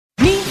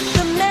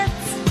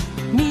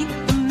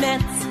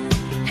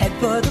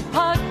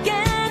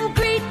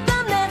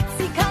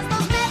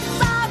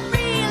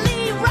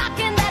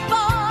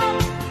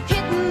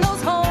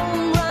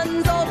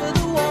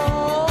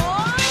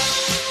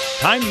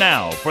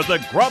for the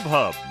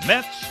Grubhub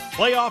Mets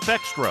Playoff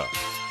Extra.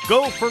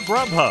 Go for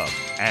Grubhub,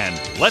 and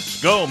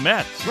let's go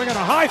Mets. Swinging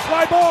a high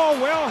fly ball,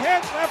 well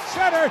hit, left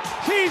center.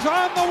 She's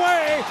on the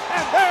way,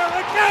 and there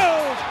it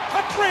goes.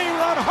 A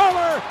 3-run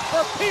homer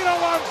for Pete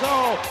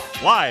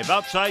Alonso. Live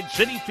outside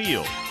Citi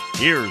Field,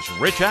 here's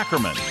Rich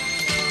Ackerman.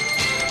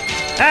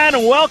 And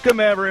welcome,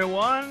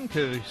 everyone,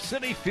 to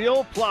Citi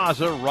Field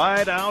Plaza,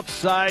 right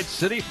outside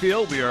Citi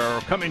Field. We are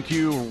coming to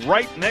you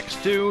right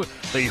next to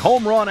the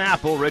Home Run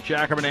Apple, Rich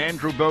Ackerman,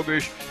 Andrew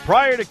Bogusch,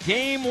 prior to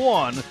Game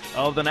 1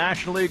 of the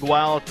National League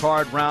Wild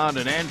Card Round.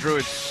 And, Andrew,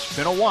 it's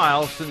been a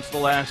while since the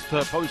last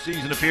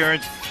postseason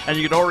appearance, and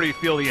you can already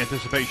feel the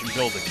anticipation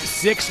building.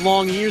 6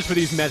 long years for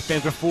these Mets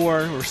fans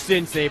before or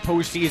since a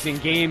postseason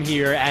game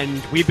here,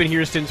 and we've been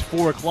here since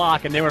 4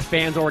 o'clock, and there were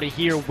fans already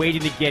here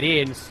waiting to get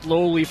in,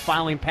 slowly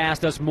filing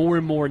past us more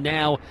and more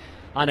now.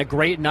 On a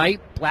great night,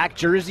 black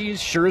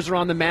jerseys, Scherzer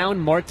on the mound,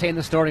 Marte in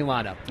the starting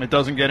lineup. It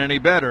doesn't get any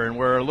better, and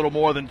we're a little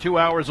more than 2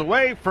 hours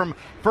away from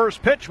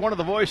first pitch. One of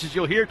the voices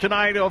you'll hear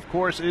tonight, of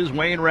course, is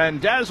Wayne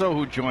Randazzo,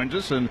 who joins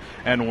us.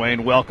 And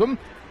Wayne, welcome.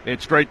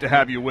 It's great to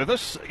have you with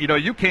us. You know,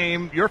 you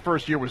came, your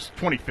first year was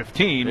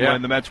 2015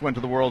 when the Mets went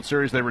to the World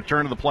Series. They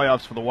returned to the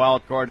playoffs for the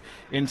wild card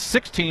in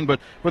 16. But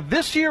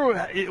this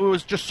year, it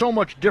was just so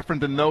much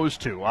different than those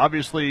two.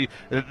 Obviously,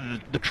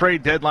 the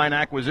trade deadline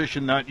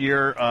acquisition that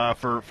year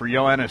for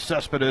Yoenis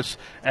Cespedes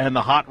and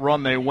the hot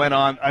run they went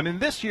on. I mean,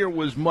 this year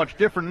was much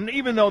different. And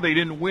even though they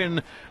didn't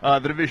win the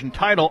division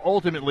title,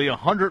 ultimately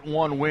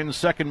 101 wins,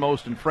 second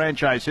most in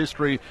franchise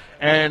history.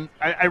 And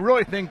I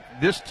really think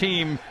this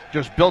team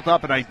just built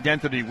up an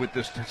identity with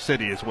this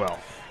city as well.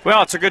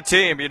 Well, it's a good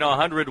team. You know,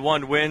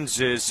 101 wins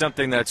is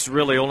something that's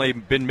really only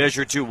been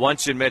measured to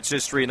once in Mets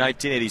history in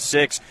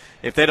 1986.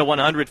 If they'd have won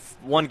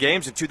 101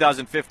 games in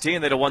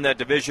 2015, they'd have won that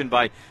division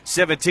by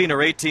 17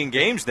 or 18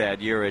 games that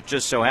year. It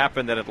just so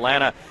happened that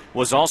Atlanta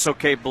was also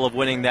capable of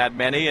winning that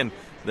many, and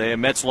the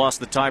Mets lost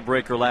the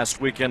tiebreaker last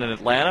weekend in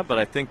Atlanta, but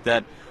I think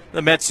that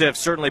the Mets have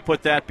certainly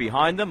put that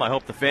behind them. I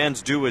hope the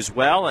fans do as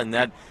well, and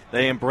that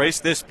they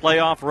embrace this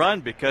playoff run,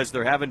 because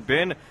there haven't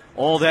been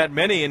all that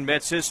many in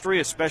Mets history,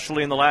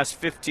 especially in the last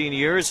 15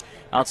 years,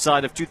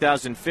 outside of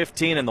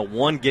 2015 and the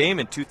one game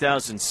in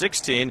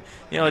 2016.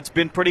 You know, it's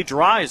been pretty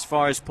dry as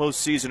far as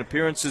postseason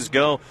appearances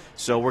go,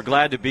 so we're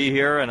glad to be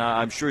here, and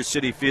I'm sure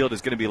Citi Field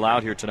is going to be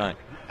loud here tonight.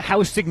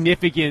 How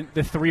significant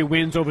the 3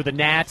 wins over the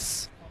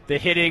Nats, the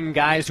hitting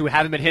guys who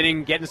haven't been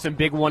hitting, getting some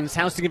big ones,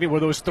 how significant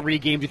were those 3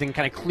 games, you think,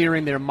 kind of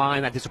clearing their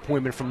mind, that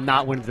disappointment from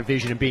not winning the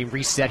division and being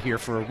reset here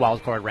for a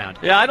wild card round?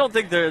 Yeah, I don't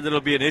think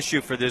that'll be an issue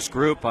for this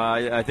group.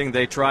 I think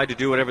they tried to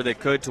do whatever they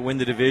could to win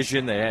the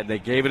division. They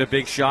gave it a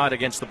big shot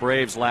against the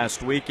Braves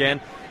last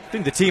weekend. I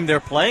think the team they're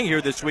playing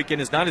here this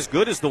weekend is not as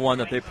good as the one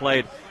that they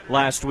played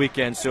last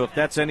weekend. So if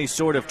that's any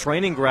sort of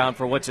training ground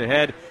for what's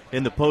ahead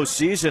in the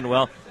postseason,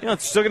 well, you know,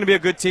 it's still going to be a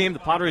good team. The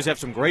Padres have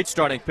some great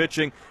starting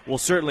pitching. We'll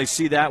certainly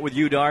see that with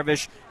Yu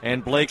Darvish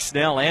and Blake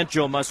Snell and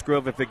Joe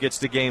Musgrove if it gets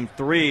to Game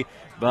 3.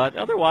 But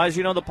otherwise,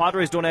 you know, the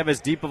Padres don't have as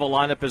deep of a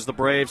lineup as the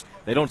Braves.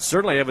 They don't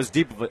certainly have as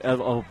deep of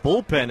a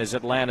bullpen as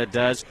Atlanta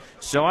does.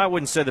 So I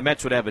wouldn't say the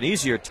Mets would have an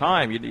easier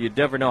time. You'd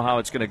never know how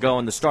it's going to go,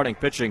 and the starting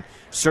pitching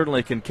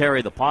certainly can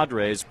carry the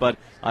Padres. But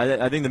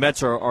I think the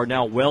Mets are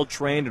now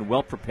well-trained and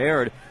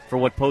well-prepared for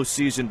what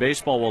postseason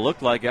baseball will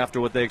look like after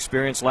what they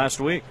experienced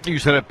last week. You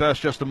said it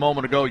best just a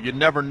moment ago. You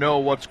never know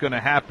what's going to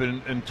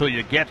happen until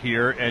you get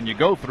here and you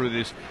go through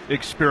this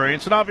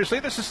experience. And obviously,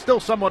 this is still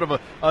somewhat of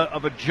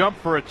a jump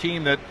for a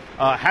team that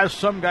has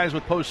some guys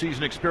with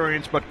postseason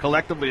experience, but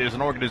collectively as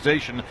an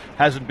organization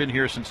hasn't been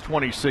here since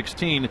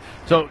 2016.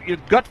 So your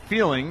gut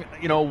feeling,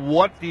 you know,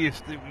 what do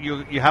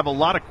you have a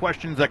lot of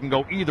questions that can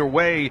go either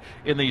way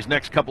in these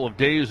next couple of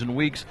days and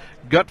weeks.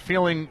 Gut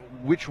feeling,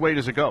 which way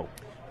does it go?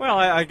 Well,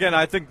 again,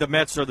 I think the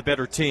Mets are the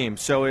better team.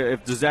 So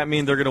does that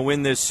mean they're going to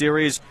win this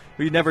series?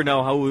 We never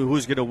know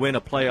who's going to win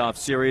a playoff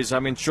series. I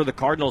mean, sure, the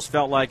Cardinals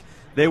felt like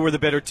they were the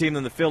better team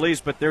than the Phillies,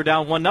 but they're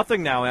down 1-0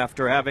 now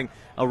after having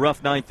a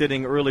rough ninth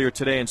inning earlier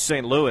today in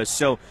St. Louis.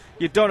 So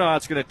you don't know how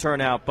it's going to turn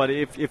out. But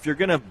if you're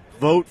going to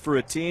vote for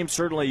a team,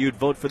 certainly you'd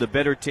vote for the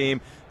better team.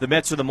 The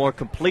Mets are the more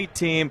complete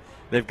team.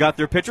 They've got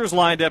their pitchers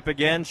lined up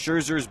again.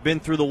 Scherzer's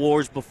been through the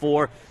wars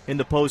before in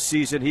the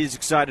postseason. He's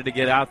excited to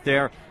get out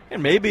there.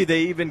 And maybe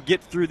they even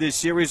get through this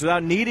series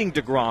without needing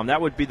DeGrom.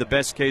 That would be the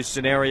best-case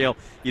scenario.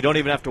 You don't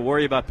even have to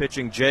worry about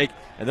pitching Jake.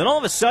 And then all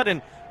of a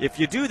sudden, if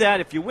you do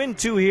that, if you win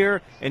 2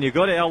 here and you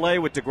go to L.A.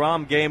 with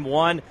DeGrom Game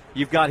 1,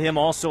 you've got him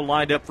also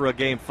lined up for a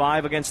Game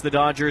 5 against the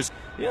Dodgers.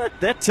 Yeah,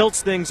 that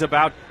tilts things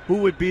about who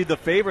would be the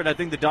favorite. I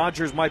think the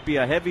Dodgers might be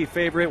a heavy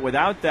favorite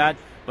without that.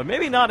 But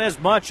maybe not as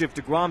much if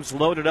DeGrom's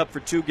loaded up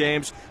for 2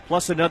 games,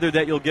 plus another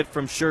that you'll get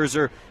from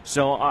Scherzer.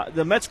 So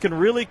the Mets can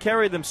really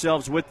carry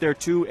themselves with their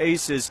 2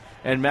 aces,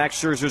 and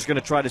Max Scherzer's going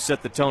to try to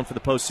set the tone for the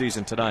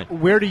postseason tonight.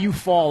 Where do you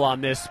fall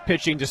on this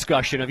pitching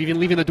discussion of even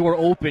leaving the door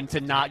open to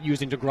not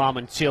using DeGrom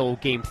until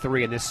Game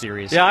 3 in this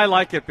series? Yeah, I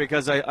like it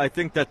because I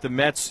think that the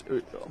Mets'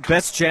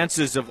 best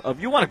chances of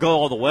you want to go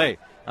all the way.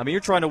 I mean,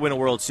 you're trying to win a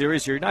World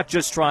Series. You're not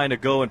just trying to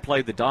go and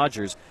play the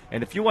Dodgers.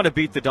 And if you want to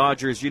beat the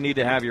Dodgers, you need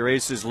to have your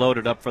aces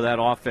loaded up for that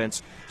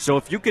offense. So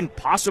if you can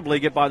possibly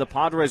get by the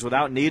Padres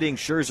without needing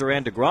Scherzer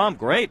and DeGrom,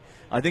 great.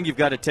 I think you've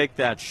got to take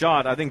that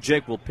shot. I think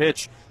Jake will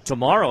pitch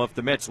tomorrow. If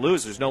the Mets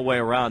lose, there's no way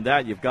around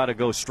that. You've got to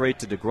go straight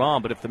to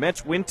DeGrom. But if the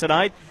Mets win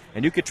tonight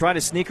and you could try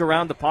to sneak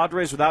around the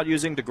Padres without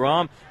using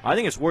DeGrom, I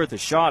think it's worth a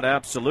shot,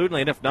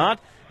 absolutely. And if not,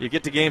 you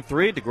get to Game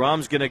 3.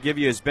 DeGrom's going to give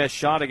you his best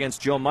shot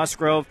against Joe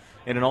Musgrove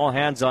in an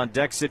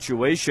all-hands-on-deck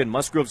situation.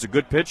 Musgrove's a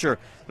good pitcher,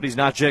 but he's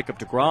not Jacob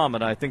DeGrom,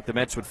 and I think the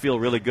Mets would feel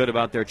really good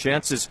about their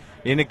chances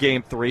in a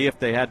Game 3 if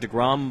they had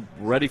DeGrom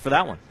ready for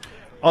that one.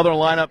 Other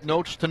lineup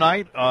notes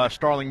tonight,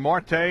 Starling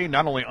Marte,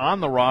 not only on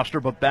the roster,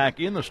 but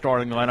back in the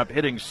starting lineup,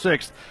 hitting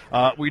sixth.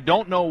 We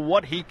don't know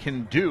what he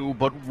can do,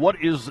 but what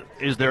is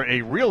there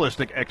a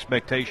realistic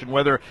expectation,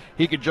 whether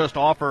he could just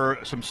offer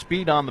some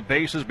speed on the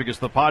bases, because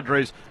the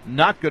Padres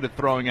not good at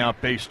throwing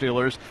out base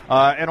stealers,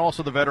 and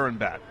also the veteran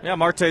bat. Yeah,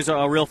 Marte's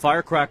a real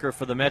firecracker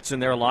for the Mets in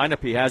their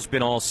lineup. He has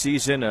been all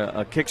season,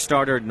 a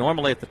kickstarter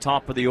normally at the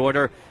top of the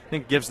order. I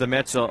think gives the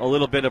Mets a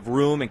little bit of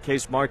room in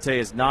case Marte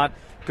is not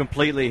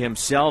completely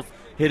himself.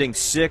 Hitting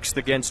sixth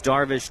against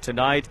Darvish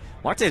tonight.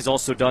 Marte's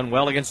also done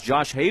well against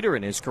Josh Hader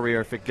in his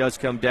career if it does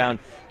come down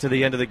to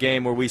the end of the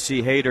game where we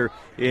see Hader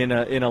in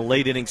a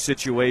late inning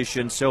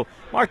situation. So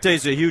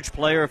Marte's a huge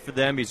player for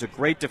them. He's a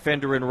great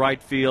defender in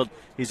right field.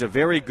 He's a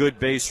very good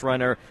base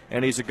runner,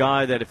 and he's a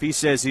guy that if he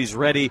says he's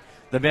ready,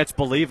 the Mets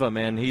believe him,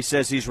 and he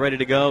says he's ready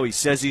to go. He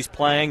says he's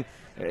playing.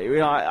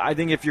 I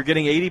think if you're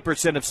getting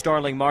 80% of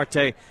Starling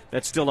Marte,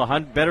 that's still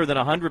better than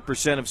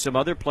 100% of some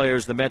other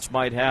players the Mets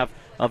might have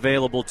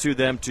available to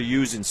them to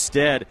use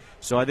instead.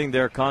 So I think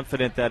they're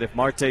confident that if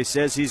Marte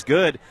says he's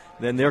good,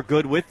 then they're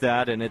good with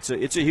that, and it's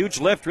a huge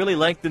lift. Really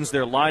lengthens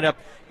their lineup.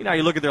 You know,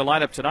 you look at their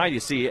lineup tonight, you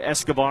see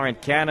Escobar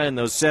and Canha in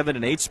those 7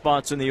 and 8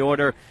 spots in the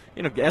order.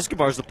 You know,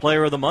 Escobar's the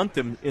player of the month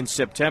in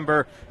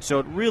September, so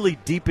it really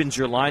deepens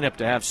your lineup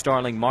to have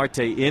Starling Marte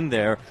in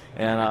there,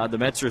 and the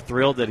Mets are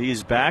thrilled that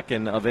he's back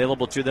and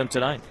available to them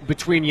tonight.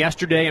 Between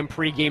yesterday and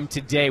pregame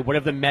today, what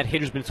have the Met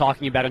hitters been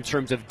talking about in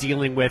terms of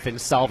dealing with and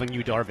solving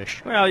Yu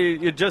Darvish? Well,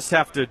 you just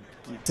have to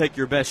take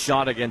your best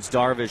shot against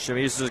Darvish. I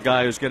mean, this is a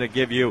guy who's going to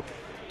give you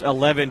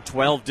 11,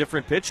 12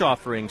 different pitch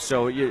offerings,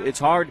 so it's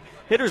hard.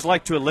 Hitters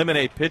like to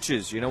eliminate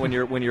pitches. You know, when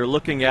you're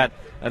looking at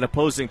an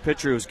opposing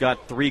pitcher who's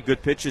got 3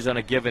 good pitches on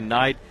a given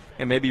night,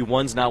 and maybe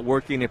one's not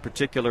working in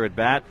particular at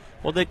bat,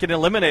 well, they can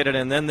eliminate it,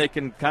 and then they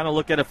can kind of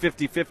look at a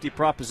 50-50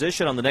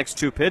 proposition on the next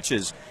 2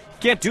 pitches. You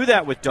can't do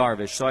that with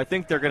Darvish, so I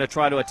think they're going to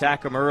try to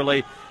attack him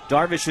early.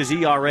 Darvish's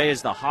ERA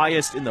is the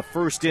highest in the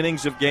first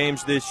innings of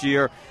games this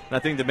year, and I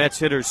think the Mets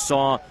hitters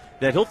saw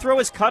that he'll throw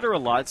his cutter a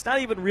lot. It's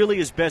not even really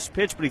his best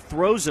pitch, but he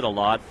throws it a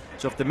lot.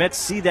 So if the Mets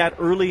see that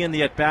early in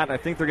the at-bat, I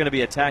think they're going to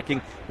be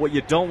attacking. What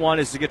you don't want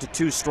is to get to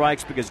 2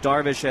 strikes because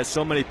Darvish has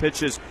so many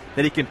pitches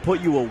that he can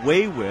put you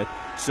away with.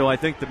 So I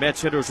think the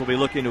Mets hitters will be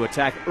looking to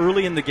attack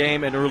early in the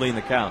game and early in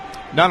the count.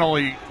 Not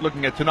only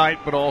looking at tonight,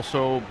 but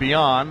also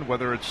beyond,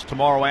 whether it's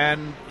tomorrow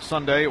and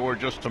Sunday or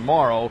just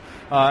tomorrow,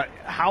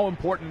 how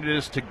important it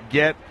is to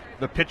get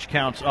the pitch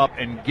counts up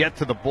and get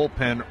to the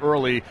bullpen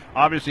early.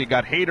 Obviously, you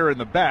got Hader in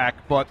the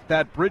back, but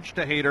that bridge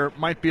to Hader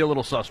might be a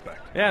little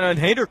suspect. Yeah, and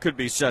Hader could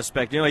be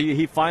suspect. You know,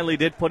 he finally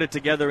did put it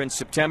together in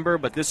September,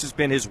 but this has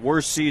been his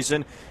worst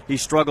season. He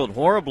struggled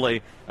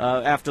horribly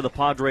after the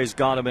Padres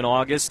got him in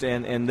August,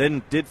 and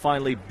then did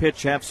finally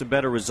have some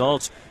better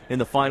results in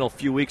the final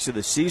few weeks of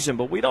the season.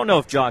 But we don't know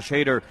if Josh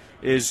Hader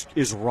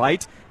is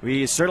right.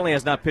 He certainly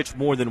has not pitched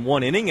more than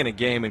 1 inning in a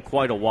game in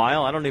quite a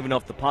while. I don't even know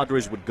if the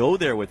Padres would go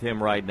there with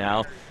him right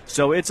now.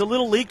 So it's a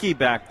little leaky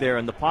back there,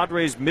 and the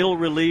Padres' middle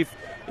relief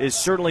is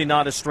certainly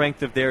not a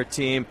strength of their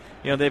team.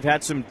 You know, they've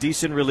had some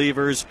decent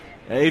relievers.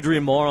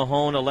 Adrian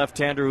Morejon, a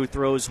left-hander who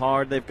throws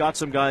hard. They've got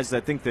some guys that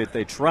I think that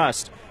they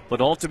trust. But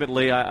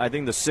ultimately, I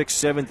think the 6th,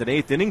 7th, and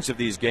 8th innings of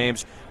these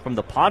games, from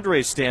the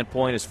Padres'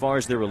 standpoint, as far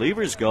as their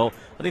relievers go,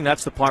 I think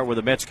that's the part where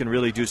the Mets can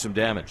really do some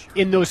damage.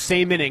 In those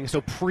same innings,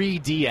 so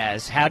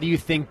pre-Diaz, how do you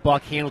think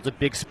Buck handles a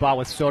big spot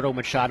with Soto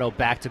Machado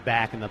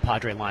back-to-back in the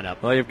Padre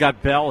lineup? Well, you've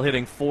got Bell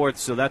hitting 4th,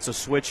 so that's a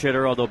switch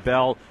hitter, although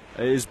Bell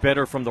is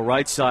better from the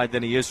right side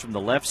than he is from the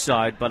left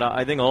side. But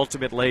I think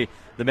ultimately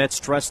the Mets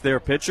trust their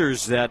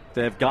pitchers that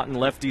they've gotten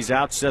lefties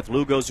out. Seth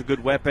Lugo's a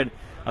good weapon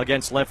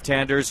against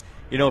left-handers.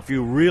 You know, if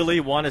you really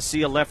want to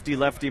see a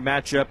lefty-lefty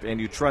matchup and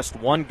you trust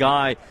one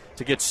guy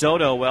to get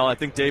Soto, well, I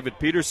think David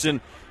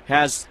Peterson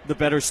has the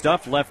better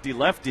stuff,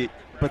 lefty-lefty.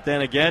 But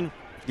then again,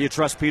 do you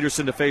trust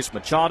Peterson to face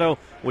Machado?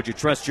 Would you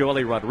trust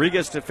Joely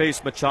Rodriguez to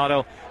face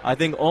Machado? I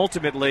think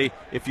ultimately,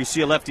 if you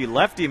see a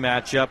lefty-lefty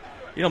matchup,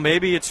 you know,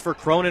 maybe it's for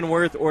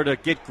Cronenworth or to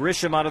get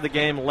Grisham out of the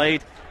game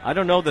late. I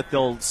don't know that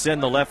they'll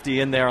send the lefty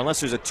in there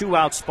unless there's a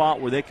 2-out spot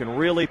where they can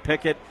really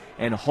pick it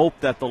and hope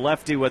that the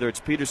lefty, whether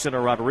it's Peterson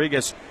or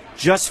Rodriguez,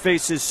 just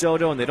faces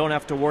Soto and they don't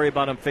have to worry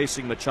about him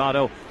facing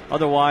Machado.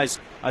 Otherwise,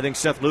 I think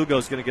Seth Lugo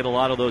is going to get a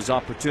lot of those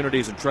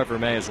opportunities, and Trevor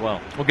May as well.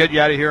 We'll get you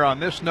out of here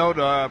on this note.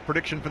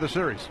 Prediction for the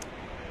series.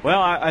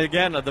 Well,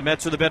 again, the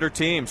Mets are the better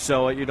team,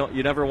 so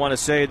you never want to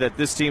say that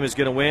this team is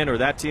going to win or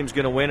that team's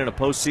going to win in a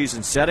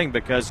postseason setting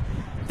because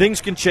things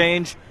can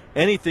change,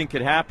 anything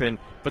could happen,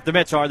 but the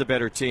Mets are the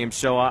better team,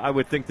 so I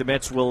would think the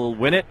Mets will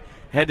win it,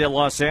 head to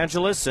Los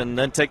Angeles, and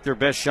then take their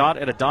best shot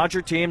at a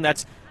Dodger team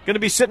that's going to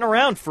be sitting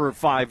around for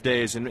 5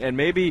 days, and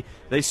maybe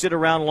they sit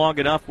around long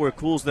enough where it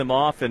cools them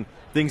off and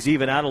things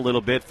even out a little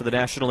bit for the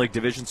National League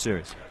Division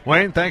Series.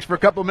 Wayne, thanks for a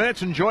couple of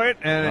minutes. Enjoy it,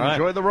 and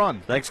enjoy the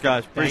run. Thanks,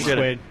 guys. Appreciate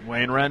it.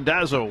 Wayne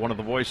Randazzo, one of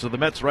the voices of the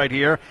Mets right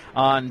here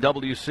on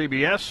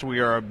WCBS. We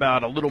are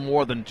about a little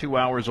more than 2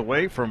 hours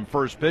away from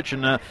first pitch.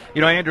 And,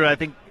 Andrew, I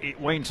think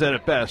Wayne said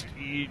it best.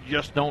 You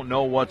just don't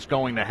know what's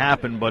going to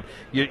happen, but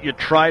you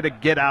try to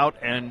get out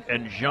and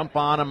jump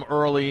on them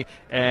early.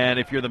 And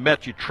if you're the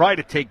Mets, you try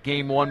to take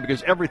game one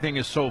because everything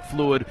is so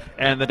fluid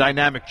and the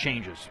dynamic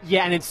changes.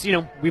 Yeah, and it's,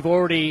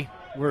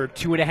 we're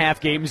 2.5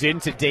 games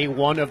into day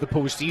one of the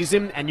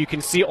postseason, and you can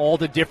see all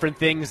the different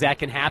things that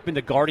can happen.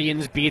 The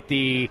Guardians beat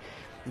they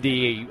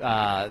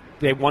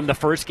won the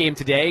first game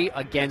today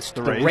against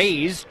the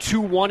Rays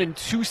 2-1 and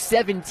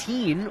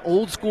 2-17,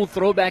 old school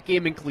throwback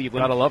game in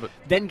Cleveland. Gotta love it.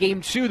 Then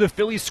game 2, the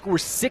Phillies score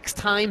 6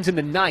 times in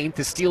the ninth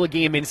to steal a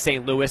game in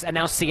St. Louis, and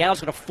now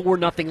Seattle's got a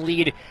 4-0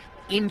 lead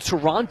in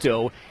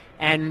Toronto.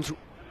 And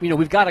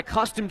we've got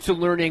accustomed to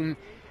learning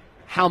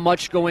how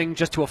much going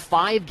just to a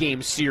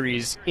 5-game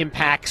series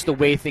impacts the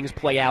way things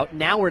play out.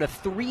 Now we're at a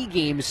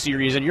 3-game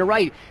series, and you're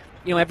right.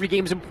 Every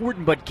game's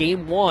important, but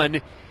game 1,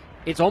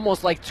 it's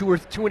almost like 2 or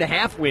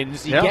 2.5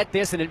 wins. You get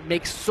this, and it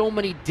makes so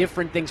many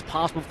different things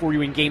possible for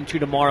you in game 2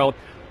 tomorrow,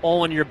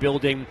 all in your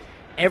building.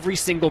 Every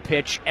single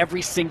pitch,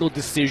 every single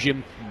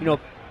decision.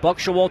 Buck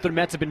Showalter and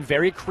Mets have been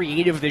very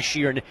creative this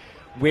year, and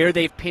where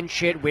they've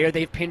pinch hit, where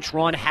they've pinch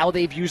run, how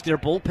they've used their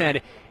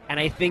bullpen. And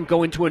I think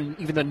going to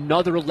even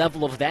another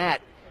level of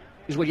that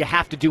is what you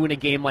have to do in a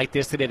game like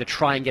this today to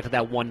try and get to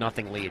that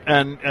 1-0 lead.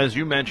 And as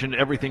you mentioned,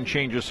 everything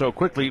changes so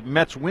quickly.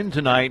 Mets win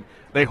tonight.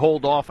 They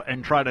hold off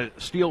and try to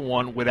steal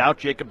one without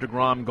Jacob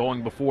deGrom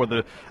going before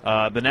the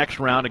next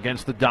round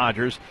against the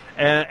Dodgers.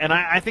 And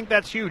I think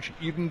that's huge.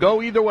 You can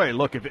go either way.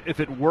 Look, if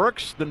it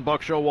works, then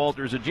Buck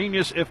Showalter is a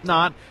genius. If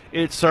not,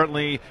 it's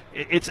certainly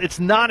it's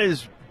not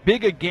as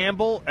big a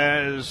gamble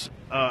as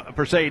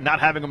per se not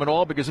having him at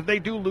all, because if they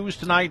do lose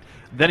tonight,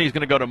 then he's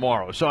going to go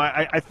tomorrow. So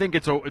I think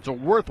it's a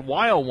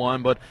worthwhile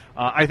one, but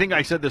I think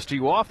I said this to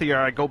you off the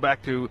air. I go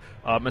back to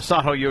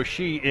Masato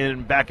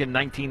Yoshii back in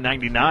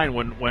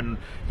 1999 when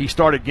he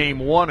started game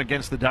 1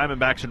 against the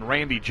Diamondbacks and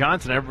Randy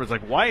Johnson. Everyone's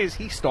like, why is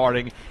he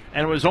starting?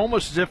 And it was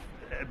almost as if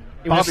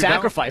it was a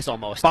sacrifice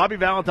almost. Bobby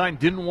Valentine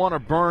didn't want to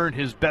burn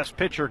his best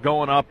pitcher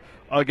going up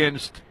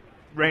against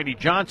Randy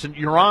Johnson.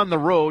 You're on the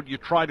road, you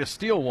try to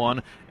steal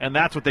one, and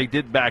that's what they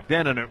did back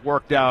then, and it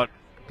worked out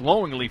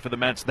glowingly for the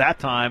Mets that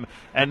time.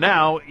 And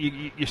now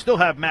you still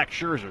have Max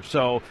Scherzer.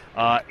 So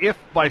if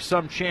by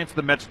some chance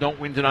the Mets don't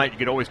win tonight, you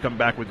could always come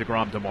back with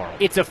deGrom tomorrow.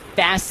 It's a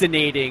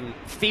fascinating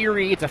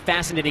theory. It's a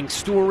fascinating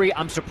story.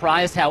 I'm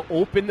surprised how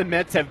open the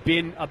Mets have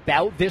been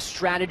about this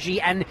strategy.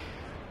 And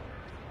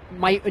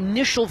my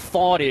initial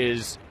thought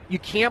is you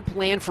can't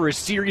plan for a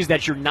series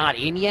that you're not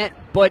in yet,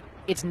 but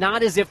it's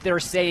not as if they're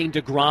saying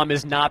deGrom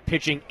is not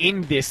pitching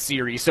in this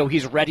series, so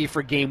he's ready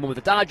for game 1 with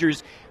the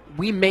Dodgers.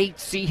 We may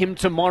see him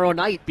tomorrow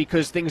night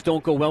because things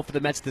don't go well for the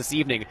Mets this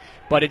evening.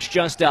 But it's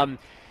just,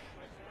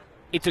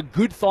 it's a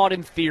good thought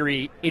in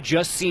theory. It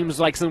just seems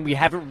like something we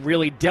haven't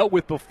really dealt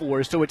with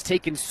before, so it's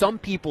taken some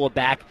people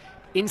aback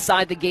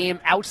inside the game,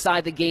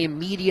 outside the game,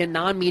 media,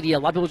 non-media. A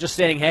lot of people just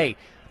saying, hey,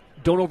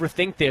 don't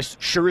overthink this,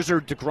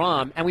 Scherzer,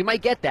 deGrom, and we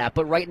might get that.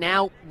 But right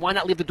now, why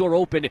not leave the door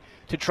open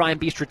to try and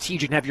be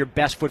strategic and have your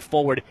best foot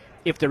forward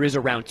if there is a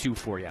round 2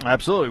 for you?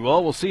 Absolutely.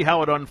 Well, we'll see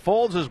how it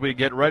unfolds as we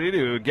get ready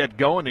to get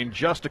going in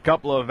just a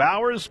couple of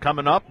hours.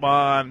 Coming up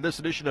on this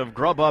edition of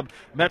Grubhub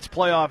Mets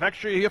Playoff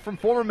Extra, you hear from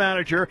former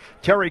manager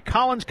Terry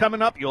Collins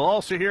coming up. You'll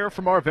also hear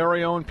from our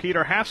very own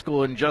Peter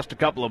Haskell in just a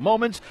couple of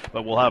moments,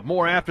 but we'll have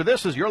more after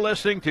this as you're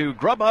listening to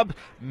Grubhub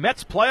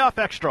Mets Playoff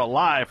Extra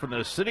live from the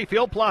Citi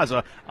Field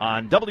Plaza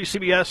on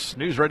WCBS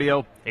News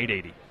Radio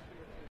 880.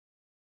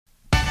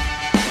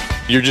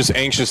 You're just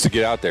anxious to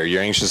get out there.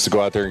 You're anxious to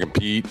go out there and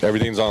compete.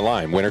 Everything's on the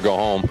line. Win or go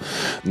home.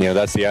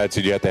 That's the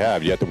attitude you have to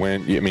have. You have to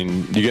win. I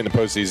mean, you get in the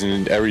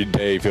postseason, every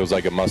day feels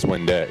like a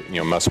must-win day,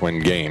 must-win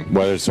game.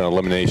 Whether it's an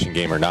elimination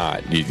game or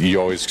not, you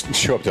always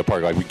show up to the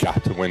park like, we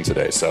got to win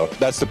today. So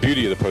that's the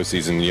beauty of the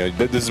postseason.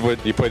 This is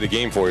what you play the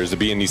game for, is to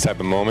be in these type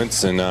of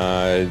moments. And,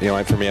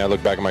 for me, I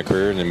look back at my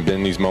career and been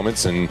in these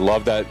moments and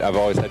love that I've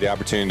always had the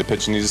opportunity to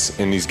pitch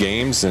in these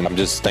games. And I'm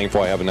just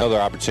thankful I have another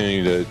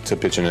opportunity to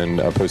pitch in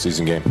a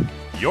postseason game.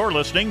 You're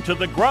listening to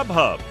the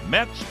Grubhub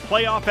Mets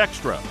Playoff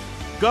Extra.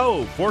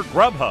 Go for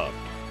Grubhub.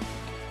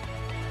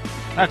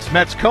 That's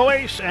Mets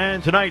co-ace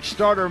and tonight's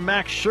starter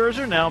Max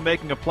Scherzer, now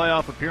making a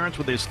playoff appearance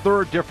with his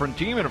third different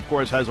team, and of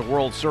course has a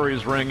World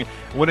Series ring,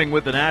 winning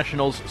with the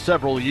Nationals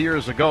several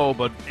years ago.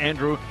 But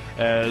Andrew,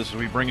 as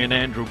we bring in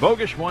Andrew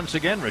Bogusch once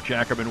again, Rich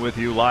Ackerman with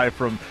you live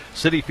from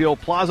Citi Field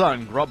Plaza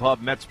on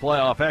Grubhub Mets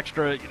Playoff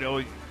Extra.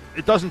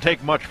 it doesn't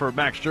take much for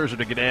Max Scherzer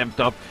to get amped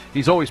up.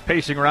 He's always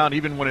pacing around,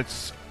 even when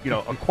it's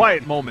a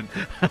quiet moment.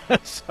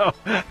 So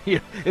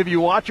if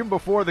you watch him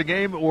before the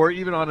game, or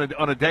even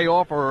on a day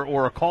off,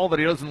 or a call that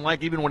he doesn't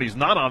like, even when he's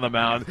not on the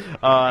mound,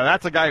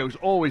 that's a guy who's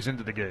always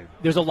into the game.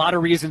 There's a lot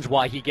of reasons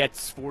why he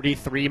gets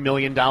 $43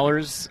 million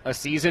a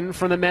season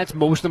from the Mets.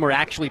 Most of them are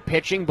actually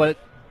pitching, but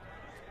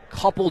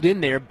coupled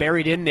in there,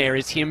 buried in there,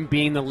 is him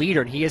being the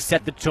leader, and he has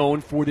set the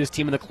tone for this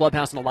team in the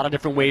clubhouse in a lot of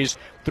different ways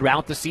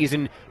throughout the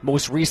season.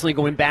 Most recently,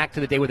 going back to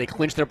the day where they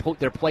clinched their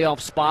playoff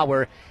spot,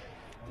 where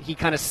he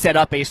kind of set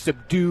up a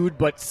subdued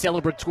but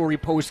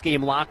celebratory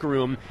post-game locker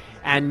room,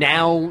 and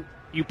now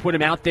you put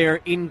him out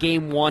there in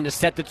Game 1 to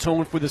set the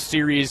tone for the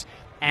series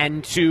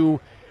and to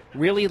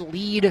really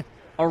lead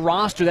a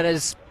roster that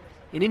has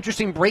an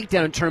interesting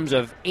breakdown in terms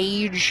of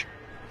age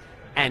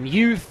and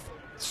youth,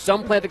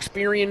 some playoff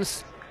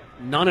experience,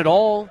 none at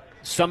all.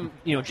 Some,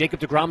 Jacob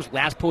deGrom's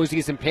last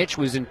postseason pitch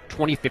was in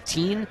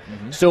 2015.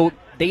 So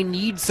they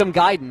need some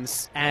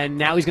guidance, and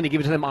now he's going to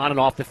give it to them on and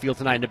off the field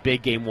tonight in a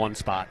big Game 1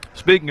 spot.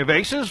 Speaking of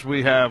aces,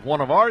 we have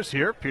one of ours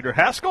here, Peter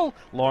Haskell,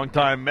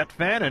 longtime Met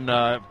fan.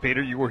 And,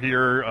 Peter, you were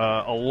here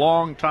a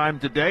long time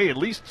today, at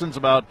least since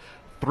about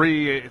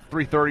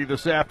 3:30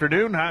 this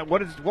afternoon.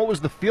 What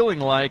was the feeling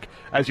like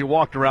as you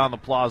walked around the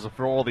plaza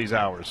for all these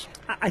hours?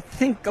 I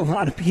think a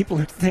lot of people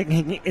are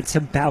thinking it's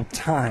about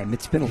time.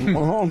 It's been a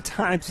long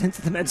time since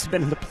the Mets have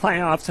been in the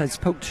playoffs. I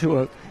spoke to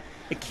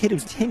a kid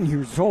who's 10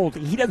 years old.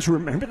 He doesn't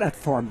remember that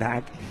far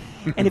back.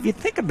 And if you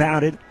think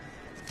about it,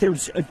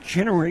 there's a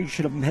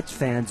generation of Mets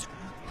fans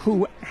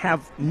who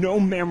have no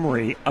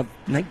memory of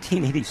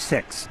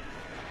 1986.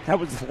 That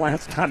was the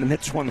last time the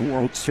Mets won the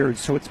World Series,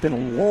 so it's been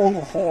a long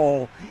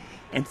haul,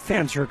 and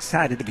fans are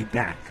excited to be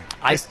back.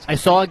 I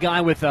saw a guy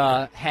with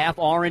a half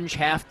orange,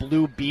 half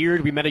blue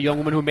beard. We met a young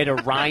woman who made a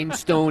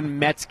rhinestone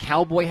Mets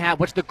cowboy hat.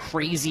 What's the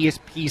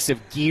craziest piece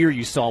of gear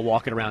you saw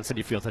walking around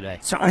Citi Field today?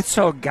 So I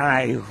saw a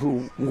guy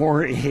who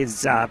wore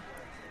had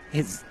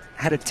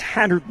a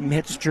tattered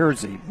Mets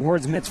jersey, wore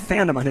his Mets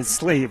fandom on his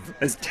sleeve,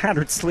 his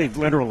tattered sleeve,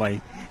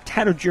 literally.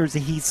 Tattered jersey.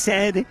 He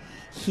said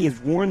he has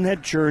worn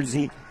that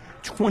jersey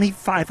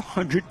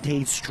 2,500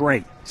 days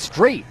straight.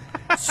 Straight?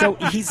 So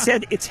he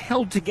said it's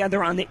held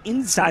together on the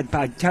inside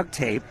by duct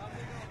tape.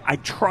 I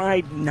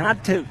tried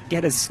not to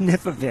get a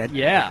sniff of it.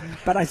 Yeah.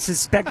 But I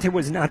suspect it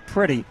was not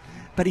pretty.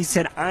 But he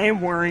said, I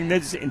am wearing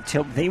this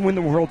until they win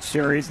the World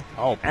Series.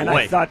 Oh, boy. And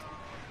I thought,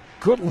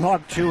 good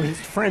luck to his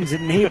friends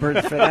and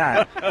neighbors for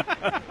that.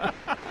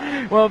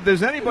 Well, if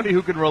there's anybody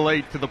who can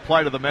relate to the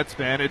plight of the Mets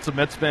fan, it's a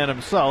Mets fan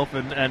himself.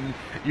 And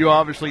you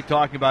obviously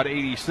talking about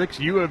 86,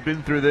 you have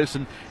been through this.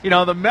 And,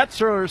 the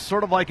Mets are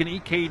sort of like an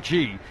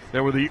EKG.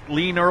 There were the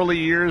lean early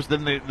years,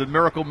 then the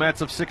miracle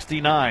Mets of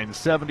 69,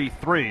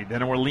 73. Then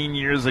there were lean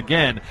years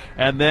again.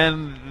 And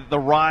then the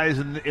rise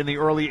in the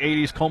early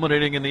 80s,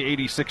 culminating in the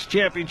 86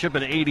 championship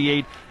and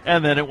 88.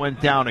 And then it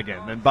went down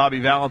again. And Bobby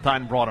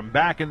Valentine brought him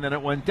back, and then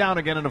it went down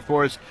again. And, of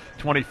course,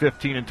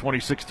 2015 and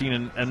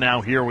 2016, and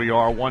now here we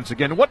are once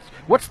again.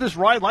 What's this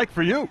ride like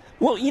for you?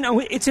 Well,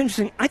 it's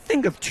interesting. I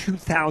think of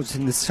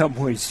 2000, the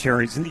Subway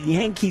Series, and the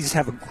Yankees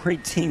have a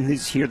great team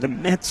this year. The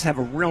Mets have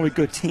a really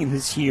good team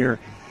this year.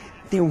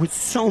 There was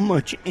so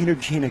much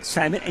energy and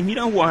excitement. And you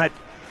know what?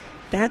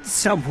 That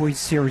Subway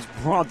Series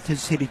brought the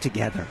city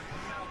together.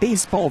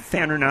 Baseball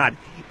fan or not,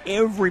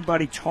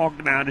 everybody talked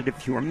about it.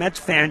 If you were a Mets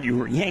fan, you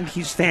were a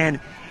Yankees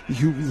fan,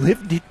 you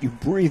lived it, you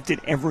breathed it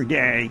every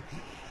day.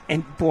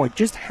 And, boy,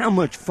 just how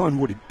much fun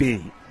would it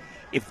be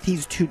if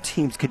these two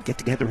teams could get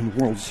together in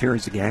the World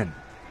Series again?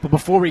 But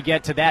before we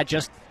get to that,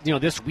 just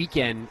this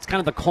weekend, it's kind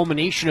of the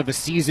culmination of a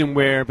season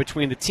where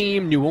between the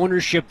team, new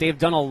ownership, they've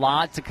done a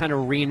lot to kind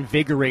of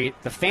reinvigorate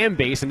the fan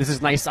base, and this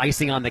is nice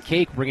icing on the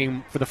cake,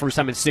 bringing for the first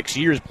time in 6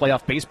 years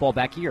playoff baseball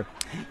back here.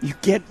 You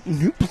get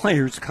new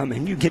players come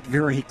in, you get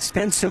very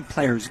expensive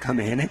players come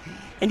in,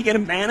 and you get a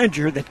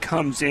manager that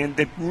comes in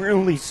that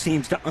really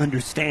seems to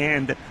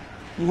understand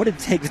what it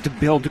takes to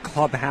build a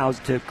clubhouse,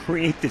 to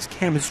create this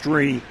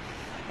chemistry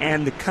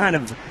and the kind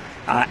of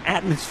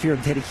atmosphere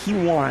that he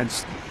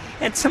wants.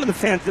 And some of the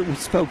fans that we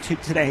spoke to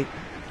today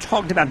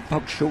talked about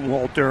Buck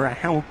Showalter,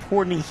 how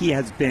important he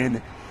has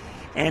been.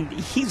 And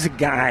he's a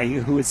guy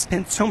who has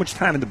spent so much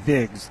time in the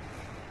bigs.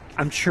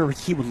 I'm sure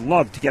he would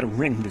love to get a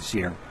ring this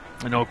year.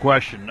 No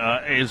question.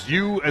 As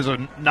you, as a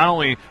not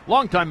only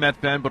longtime Met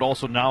fan, but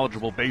also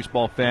knowledgeable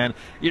baseball fan,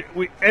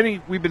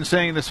 we've been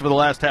saying this for the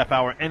last half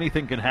hour,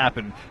 anything can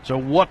happen. So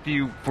what do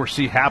you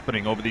foresee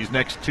happening over these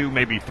next 2,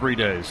 maybe 3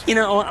 days?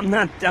 I'm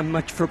not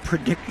much for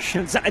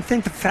predictions. I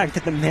think the fact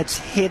that the Mets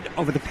hit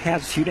over the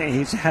past few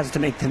days has to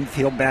make them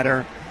feel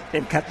better.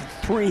 They've got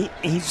the 3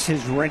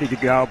 aces ready to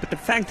go. But the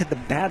fact that the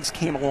bats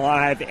came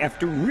alive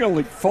after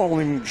really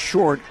falling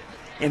short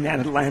in that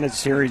Atlanta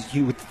series,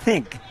 you would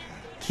think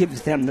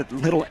gives them that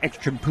little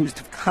extra boost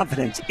of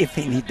confidence if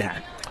they need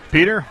that.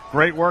 Peter,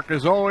 great work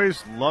as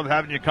always. Love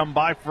having you come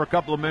by for a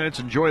couple of minutes.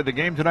 Enjoy the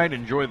game tonight.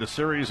 Enjoy the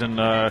series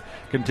and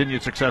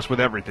continued success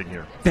with everything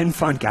here. Been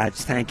fun,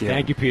 guys. Thank you.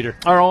 Thank you, Peter.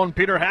 Our own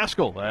Peter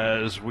Haskell,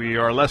 as we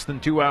are less than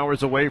 2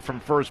 hours away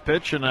from first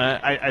pitch. And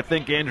I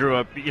think,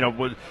 Andrew,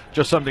 was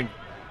just something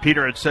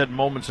Peter had said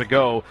moments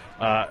ago,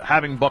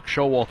 having Buck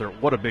Showalter,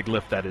 what a big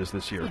lift that is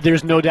this year.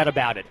 There's no doubt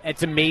about it.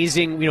 It's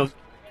amazing.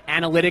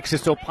 Analytics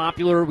is so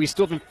popular. We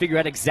still haven't figured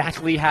out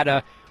exactly how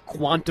to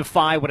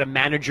quantify what a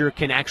manager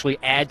can actually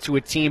add to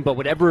a team, but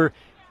whatever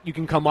you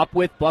can come up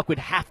with, Buck would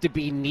have to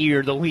be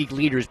near the league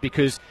leaders,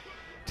 because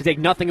to take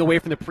nothing away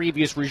from the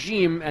previous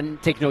regime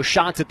and take no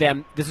shots at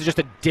them, this is just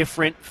a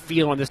different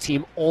feel on this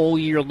team all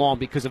year long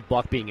because of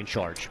Buck being in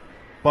charge.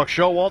 Buck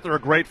Showalter, a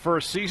great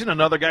first season.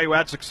 Another guy who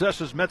had success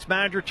is Mets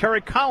manager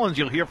Terry Collins.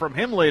 You'll hear from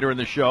him later in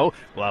the show.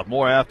 We'll have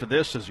more after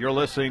this as you're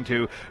listening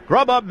to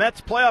Grubhub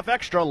Mets Playoff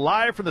Extra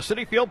live from the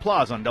Citi Field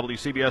Plaza on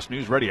WCBS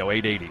News Radio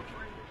 880.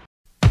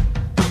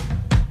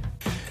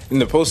 In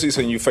the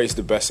postseason, you face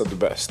the best of the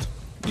best.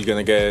 You're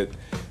going to get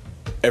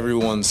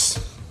everyone's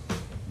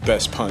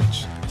best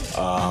punch.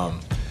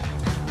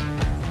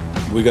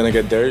 We're going to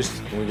get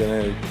theirs. We're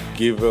going to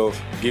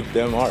give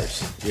them ours.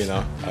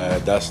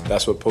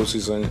 That's what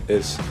postseason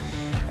is.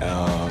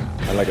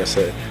 And like I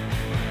said,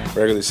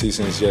 regular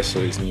season is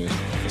yesterday's news.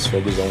 Let's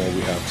focus on what we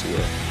have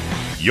today.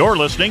 You're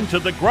listening to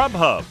the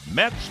Grubhub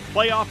Mets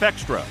Playoff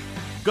Extra.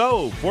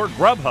 Go for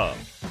Grubhub.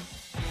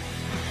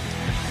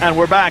 And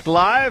we're back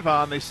live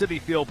on the Citi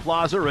Field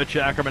Plaza. Rich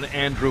Ackerman,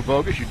 Andrew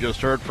Bogus. You just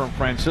heard from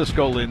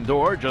Francisco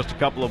Lindor just a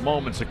couple of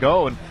moments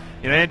ago. And,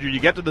 Andrew, you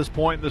get to this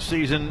point in the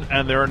season,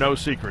 and there are no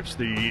secrets.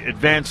 The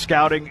advanced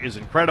scouting is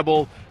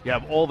incredible. You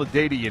have all the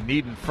data you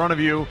need in front of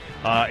you.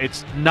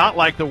 It's not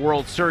like the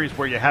World Series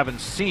where you haven't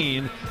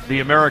seen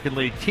the American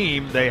League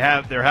team. There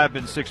have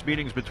been 6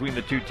 meetings between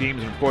the two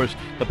teams, and, of course,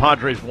 the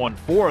Padres won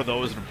 4 of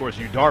those, and, of course,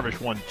 Yu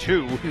Darvish won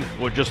 2.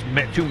 Were just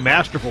 2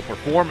 masterful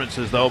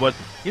performances, though. But,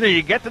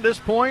 you get to this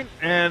point,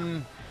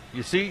 and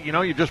you see,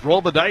 you just roll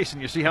the dice,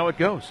 and you see how it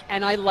goes.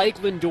 And I like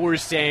Lindor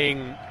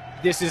saying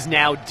this is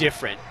now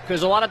different,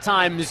 because a lot of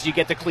times you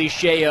get the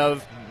cliche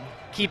of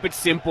keep it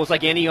simple. It's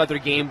like any other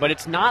game, but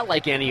it's not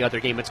like any other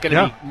game. It's going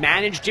to be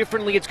managed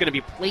differently. It's going to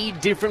be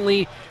played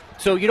differently.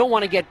 So you don't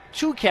want to get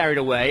too carried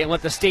away and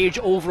let the stage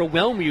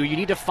overwhelm you. You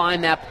need to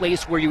find that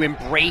place where you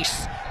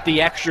embrace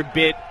the extra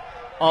bit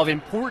of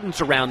importance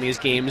around these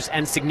games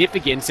and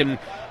significance. And,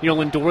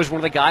 Lindor is one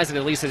of the guys that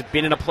at least has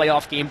been in a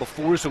playoff game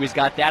before, so he's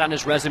got that on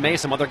his resume.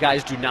 Some other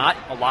guys do not.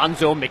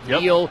 Alonso,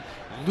 McNeil,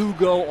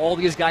 Lugo, all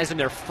these guys in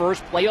their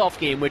first playoff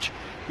game, which,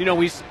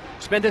 we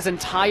spent this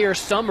entire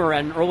summer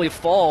and early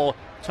fall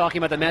talking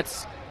about the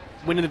Mets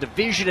winning the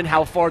division and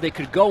how far they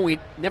could go. We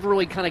never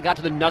really kind of got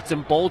to the nuts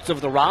and bolts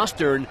of the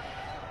roster, and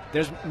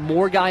there's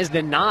more guys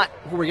than not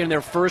who are getting their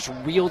first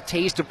real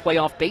taste of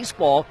playoff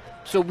baseball,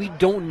 so we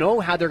don't know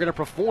how they're going to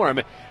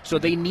perform. So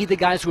they need the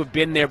guys who have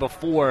been there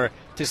before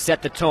to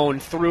set the tone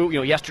through,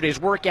 yesterday's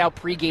workout,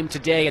 pregame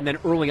today, and then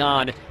early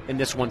on in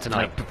this one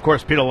tonight. Of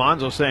course, Pete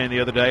Alonso saying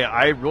the other day,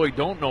 I really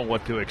don't know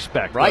what to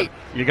expect. Right.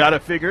 But you got to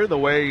figure the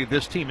way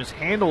this team has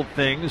handled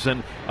things,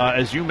 and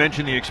as you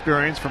mentioned, the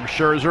experience from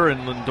Scherzer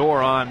and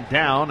Lindor on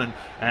down,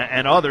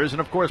 and others. And,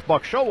 of course,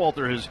 Buck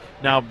Showalter has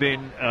now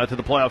been to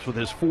the playoffs with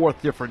his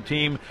 4th different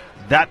team.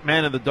 That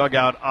man in the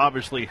dugout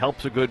obviously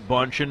helps a good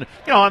bunch. And,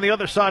 on the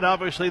other side,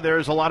 obviously,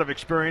 there's a lot of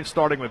experience,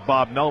 starting with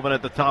Bob Melvin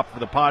at the top for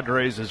the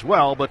Padres as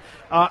well. But,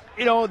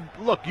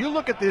 look, you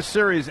look at this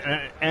series,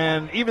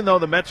 and even though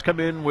the Mets come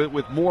in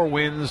with more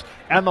wins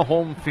and the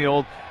home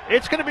field,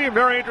 it's going to be a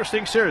very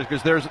interesting series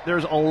because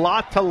there's a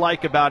lot to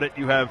like about it.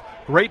 You have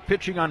great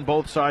pitching on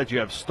both sides. You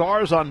have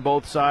stars on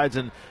both sides,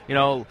 and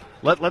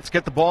let's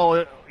get the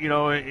ball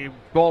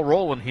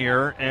rolling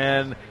here.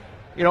 And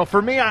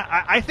for me,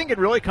 I think it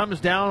really comes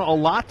down a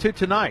lot to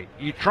tonight.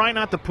 You try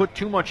not to put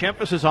too much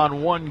emphasis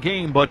on one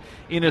game, but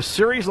in a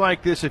series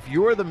like this, if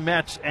you're the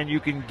Mets and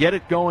you can get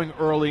it going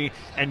early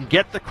and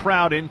get the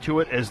crowd into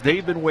it as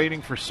they've been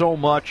waiting for so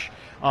much,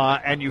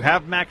 and you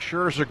have Max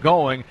Scherzer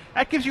going,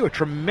 that gives you a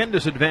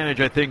tremendous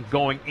advantage, I think,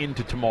 going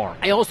into tomorrow.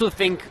 I also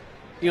think,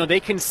 they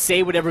can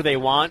say whatever they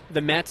want,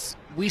 the Mets.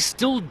 We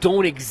still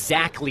don't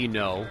exactly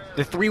know.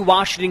 The 3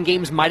 Washington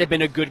games might have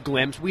been a good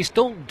glimpse. We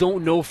still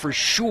don't know for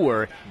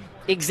sure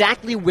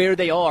exactly where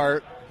they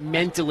are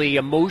mentally,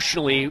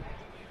 emotionally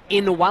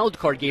in the wild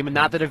card game and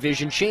not the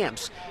division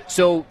champs.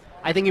 So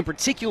I think in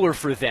particular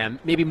for them,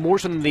 maybe more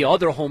so than the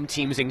other home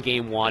teams in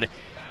game 1,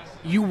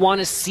 you want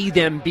to see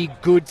them be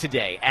good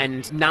today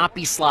and not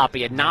be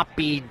sloppy and not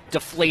be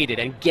deflated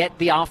and get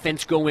the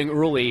offense going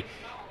early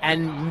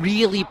and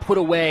really put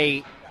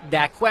away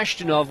that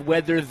question of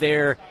whether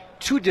they're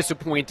too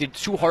disappointed,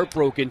 too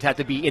heartbroken to have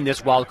to be in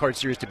this wild card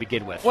series to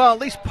begin with. Well, at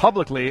least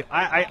publicly,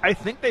 I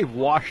think they've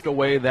washed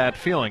away that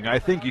feeling. I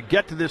think you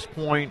get to this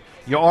point,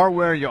 you are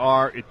where you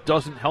are. It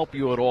doesn't help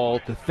you at all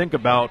to think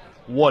about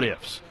what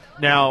ifs.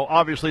 Now,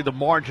 obviously, the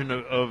margin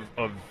of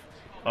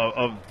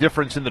of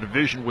difference in the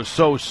division was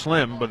so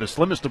slim, but the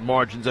slimmest of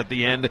margins at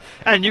the end.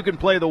 And you can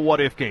play the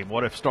what-if game.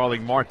 What if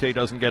Starling Marte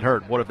doesn't get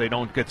hurt? What if they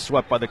don't get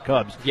swept by the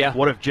Cubs? Yeah.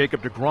 What if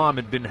Jacob deGrom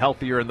had been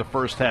healthier in the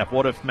first half?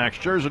 What if Max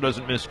Scherzer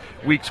doesn't miss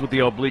weeks with the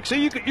oblique? So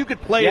you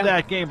could play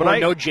that game. But I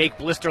know Jake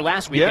Blister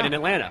last weekend in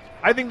Atlanta.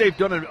 I think they've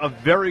done a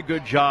very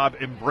good job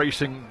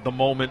embracing the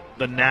moment,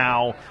 the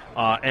now,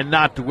 and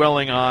not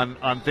dwelling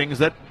on things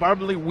that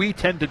probably we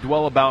tend to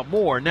dwell about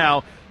more.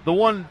 Now, the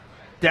one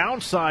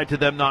downside to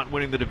them not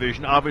winning the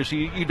division,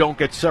 obviously you don't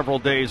get several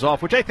days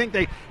off, which I think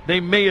they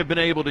may have been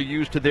able to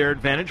use to their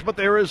advantage, but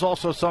there is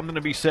also something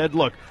to be said.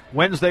 Look,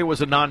 Wednesday was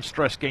a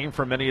non-stress game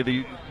for many of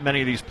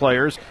these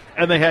players,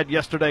 and they had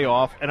yesterday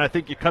off, and I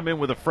think you come in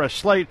with a fresh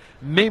slate,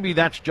 maybe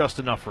that's just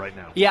enough right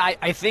now. Yeah,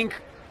 I think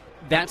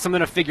that's something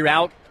to figure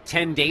out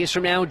 10 days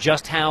from now,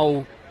 just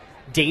how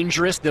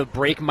dangerous the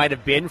break might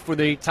have been for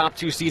the top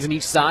two seeds on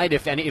each side,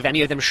 if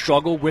any of them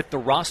struggle with the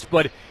rust,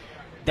 but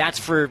that's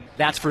for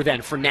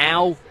then. For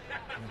now,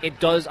 it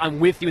does. I'm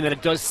with you in that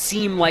it does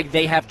seem like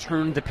they have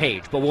turned the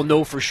page, but we'll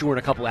know for sure in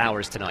a couple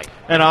hours tonight.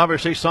 And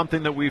obviously,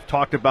 something that we've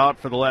talked about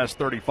for the last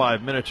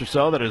 35 minutes or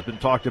so, that has been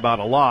talked about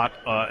a lot,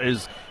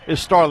 is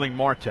Starling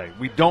Marte.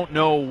 We don't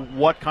know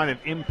what kind of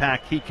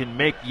impact he can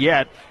make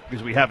yet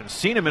because we haven't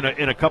seen him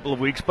in a couple of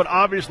weeks. But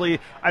obviously,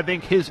 I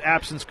think his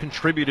absence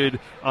contributed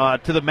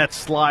to the Mets'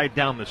 slide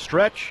down the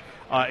stretch.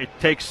 It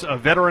takes a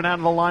veteran out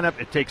of the lineup.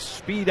 It takes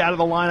speed out of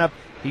the lineup.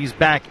 He's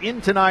back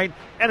in tonight,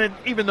 and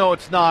even though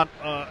it's not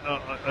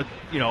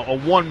a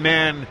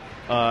one-man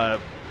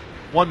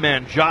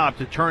job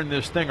to turn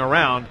this thing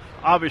around,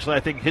 obviously I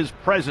think his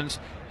presence,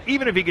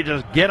 even if he could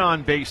just get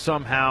on base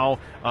somehow,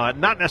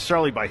 not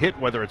necessarily by hit,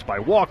 whether it's by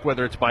walk,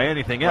 whether it's by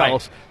anything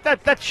else,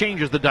 that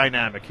changes the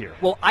dynamic here.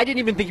 Well, I didn't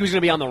even think he was going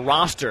to be on the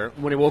roster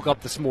when he woke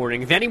up this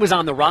morning. Then he was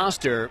on the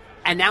roster,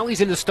 and now he's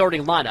in the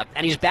starting lineup,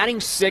 and he's batting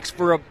sixth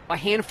for a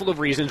handful of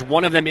reasons.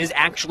 One of them is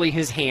actually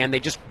his hand.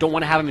 They just don't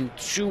want to have him in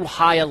too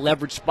high a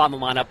leverage spot in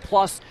the lineup.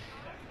 Plus,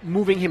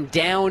 moving him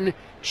down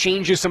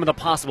changes some of the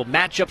possible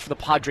matchups for the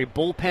Padre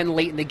bullpen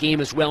late in the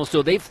game as well.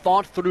 So they've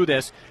thought through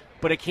this,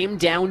 but it came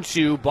down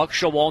to Buck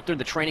Showalter,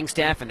 the training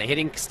staff, and the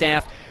hitting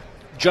staff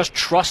just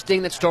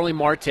trusting that Starling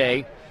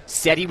Marte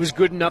said he was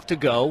good enough to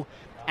go,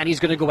 and he's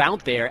going to go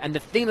out there. And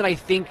the thing that I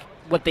think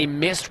what they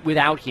missed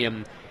without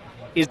him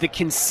is the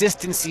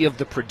consistency of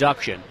the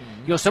production.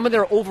 You know, some of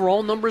their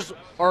overall numbers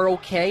are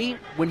okay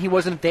when he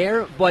wasn't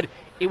there, but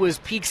it was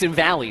peaks and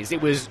valleys.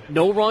 It was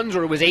no runs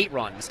or it was 8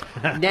 runs.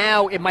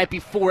 Now it might be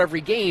 4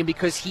 every game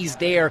because he's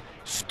there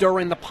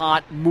stirring the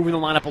pot, moving the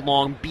lineup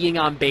along, being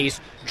on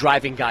base,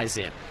 driving guys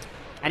in.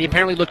 And he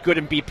apparently looked good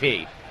in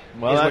BP, is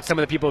what some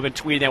of the people have been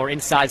tweeting that were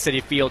inside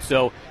Citi Field.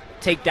 So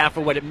take that for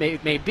what it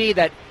may be,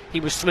 that he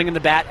was swinging the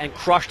bat and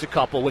crushed a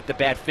couple with the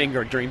bad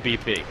finger during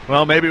BP.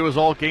 Well, maybe it was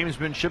all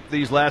gamesmanship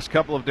these last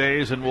couple of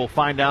days, and we'll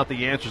find out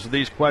the answers to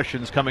these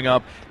questions coming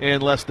up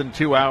in less than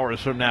 2 hours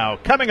from now.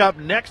 Coming up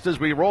next as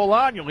we roll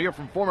on, you'll hear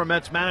from former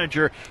Mets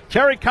manager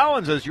Terry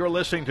Collins as you're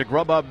listening to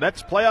Grubhub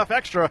Mets Playoff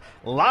Extra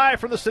live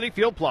from the Citi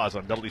Field Plaza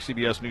on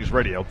WCBS News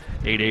Radio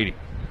 880.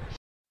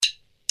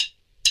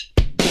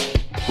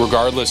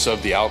 Regardless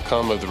of the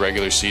outcome of the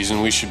regular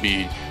season, we should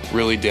be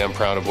really damn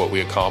proud of what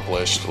we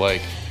accomplished.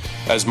 Like,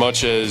 as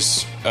much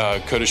as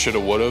coulda, shoulda,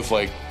 woulda,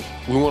 like,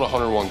 we won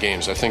 101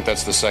 games. I think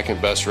that's the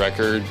second best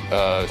record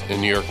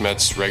in New York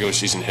Mets regular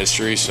season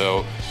history.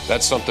 So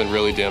that's something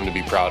really damn to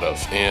be proud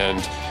of. And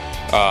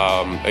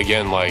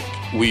again, like,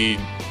 we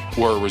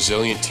were a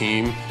resilient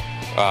team.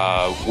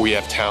 We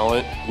have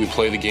talent. We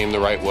play the game the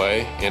right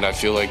way. And I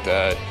feel like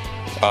that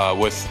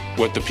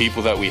with the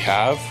people that we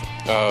have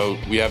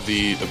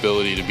the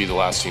ability to be the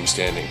last team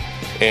standing.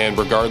 And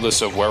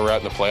regardless of where we're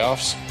at in the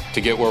playoffs, to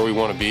get where we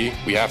want to be,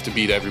 we have to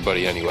beat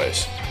everybody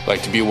anyways.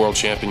 Like, to be a world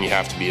champion, you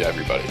have to beat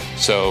everybody.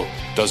 So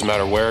doesn't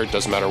matter where,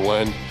 doesn't matter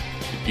when,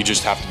 you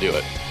just have to do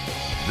it.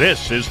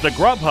 This is the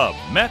Grubhub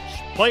Mets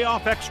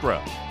Playoff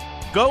Extra.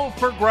 Go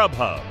for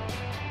Grubhub.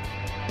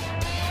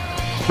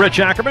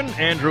 Rich Ackerman,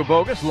 Andrew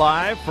Bogus,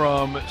 live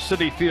from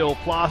Citi Field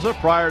Plaza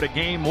prior to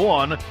Game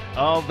 1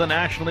 of the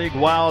National League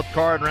Wild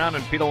Card Round,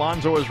 and Pete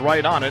Alonso is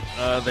right on it.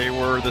 They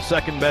were the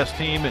second-best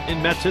team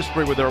in Mets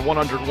history with their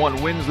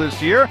 101 wins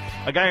this year.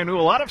 A guy who knew a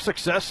lot of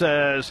success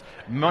as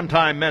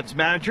one-time Mets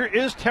manager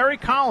is Terry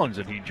Collins,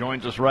 and he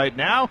joins us right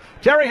now.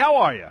 Terry, how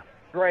are you?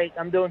 Great.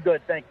 I'm doing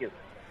good. Thank you.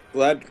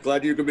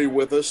 Glad you could be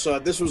with us.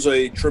 This was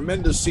a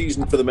tremendous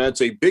season for the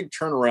Mets, a big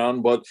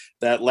turnaround, but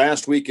that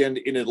last weekend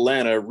in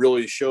Atlanta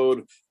really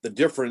showed the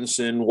difference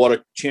in what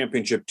a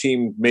championship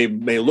team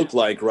may look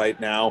like right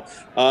now.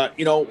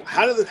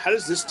 How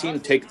does this team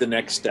take the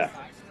next step?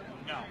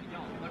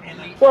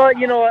 Well,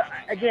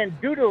 again,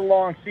 due to the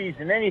long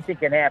season, anything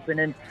can happen.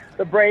 And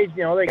the Braves,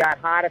 they got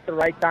hot at the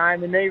right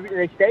time, and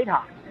they stayed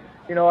hot.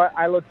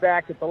 I look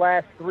back at the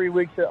last 3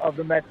 weeks of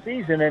the Mets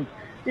season, and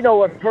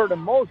what hurt them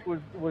most was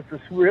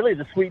really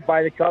the sweep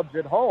by the Cubs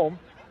at home.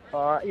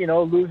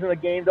 Losing a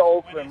game to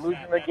Oakland,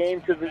 losing a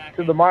game to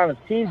the Marlins,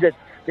 teams that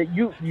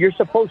you're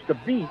supposed to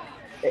beat.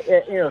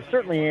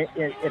 Certainly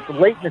at the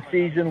late in the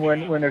season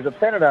when there's a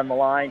pennant on the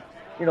line,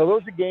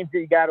 those are games that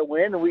you got to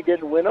win, and we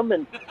didn't win them.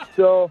 And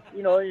so,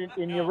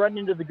 and you run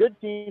into the good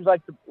teams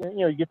like,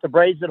 you get the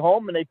Braves at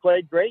home, and they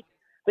played great.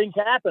 Things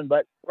happen.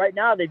 But right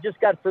now, they've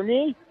got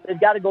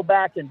to go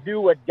back and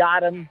do what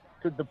got them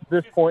to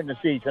this point in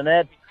the season.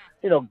 That's,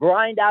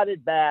 grind out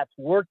at bats,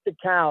 work the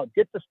count,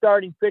 get the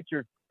starting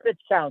pitchers, pitch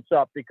counts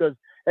up, because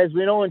as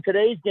we know in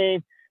today's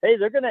game, hey,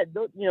 they're going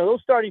to,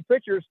 those starting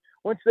pitchers,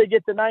 once they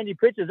get to 90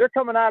 pitches, they're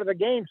coming out of the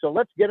game. So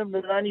let's get them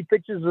to 90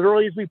 pitches as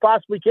early as we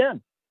possibly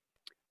can.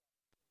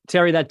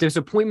 Terry, that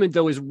disappointment,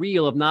 though, is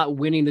real of not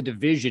winning the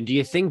division. Do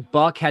you think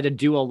Buck had to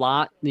do a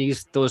lot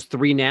those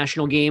 3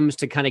 national games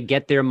to kind of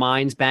get their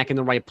minds back in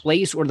the right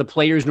place, or do the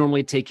players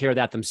normally take care of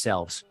that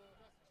themselves?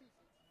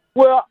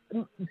 Well,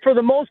 for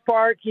the most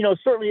part,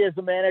 certainly as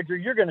a manager,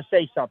 you're going to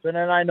say something,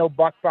 and I know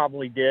Buck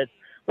probably did,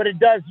 but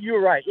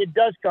you're right, it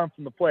does come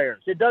from the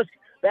players. It does.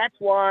 That's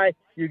why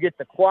you get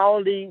the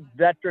quality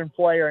veteran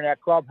player in that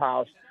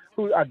clubhouse,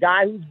 a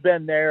guy who's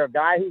been there, a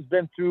guy who's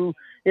been through,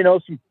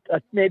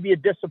 maybe a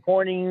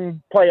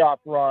disappointing playoff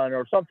run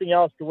or something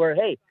else, to where,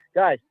 hey,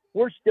 guys,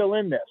 we're still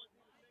in this.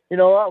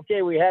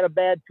 Okay, we had a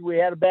bad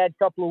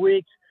couple of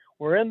weeks.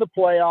 We're in the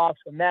playoffs,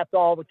 and that's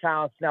all that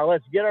counts. Now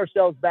let's get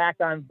ourselves back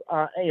on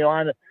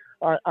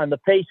the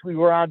pace we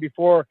were on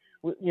before.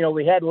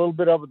 We had a little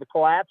bit of the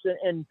collapse,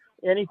 and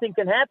anything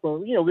can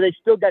happen. They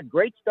still got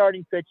great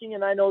starting pitching,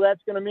 and I know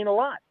that's going to mean a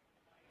lot.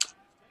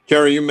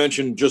 Terry, you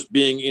mentioned just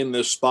being in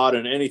this spot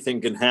and anything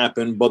can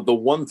happen, but the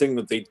one thing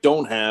that they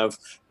don't have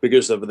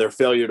because of their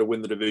failure to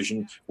win the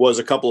division was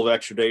a couple of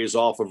extra days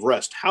off of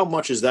rest. How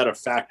much is that a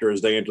factor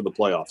as they enter the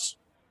playoffs?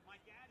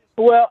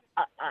 Well,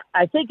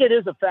 I think it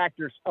is a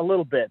factor a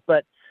little bit,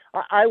 but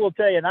I will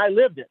tell you, and I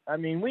lived it. I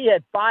mean, we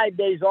had 5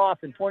 days off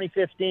in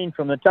 2015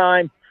 from the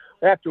time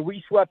after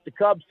we swept the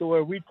Cubs to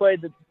where we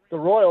played the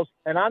Royals,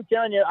 and I'm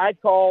telling you, I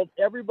called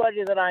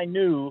everybody that I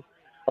knew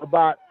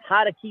about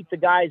how to keep the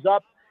guys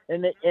up.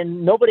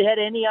 And nobody had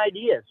any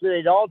ideas. So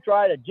they'd all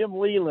tried Jim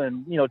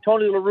Leland,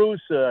 Tony La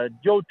Russa,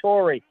 Joe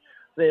Torre.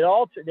 They'd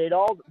all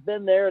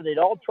been there. They'd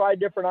all tried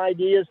different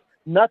ideas.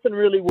 Nothing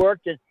really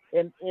worked.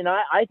 And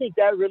I think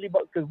that really,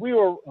 because we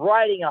were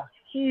riding a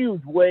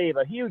huge wave,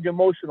 a huge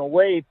emotional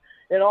wave,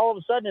 and all of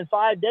a sudden in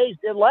 5 days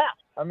it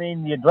left. I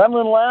mean, the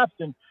adrenaline left,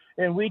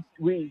 and we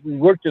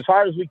worked as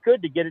hard as we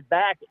could to get it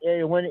back.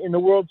 When in the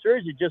World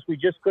Series, we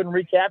just couldn't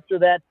recapture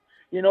that.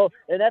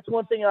 And that's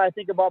one thing I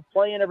think about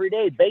playing every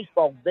day.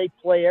 Baseball, they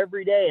play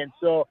every day. And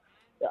so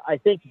I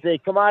think if they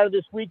come out of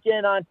this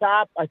weekend on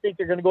top, I think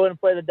they're going to go in and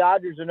play the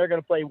Dodgers, and they're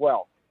going to play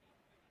well.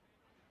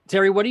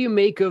 Terry, what do you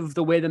make of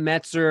the way the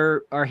Mets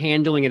are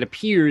handling, it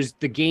appears,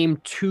 the Game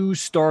 2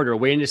 starter,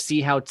 waiting to see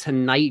how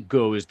tonight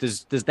goes?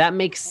 Does that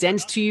make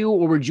sense to you,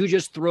 or would you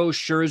just throw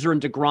Scherzer and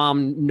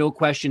DeGrom, no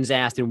questions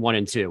asked, in 1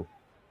 and 2?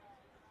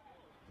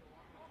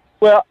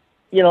 Well,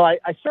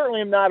 I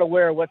certainly am not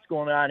aware of what's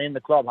going on in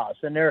the clubhouse.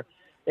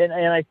 And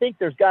I think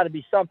there's got to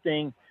be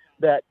something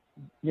that,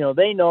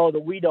 they know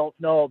that we don't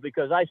know,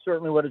 because I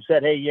certainly would have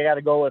said, hey, you got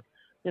to go with,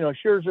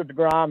 Scherzer,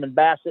 DeGrom, and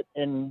Bassett,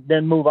 and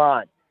then move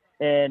on.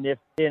 And if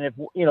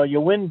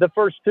you win the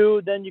first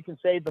 2, then you can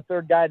save the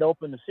third guy to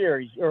open the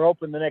series or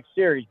open the next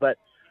series. But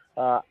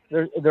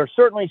there's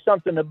certainly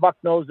something that Buck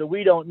knows that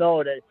we don't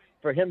know,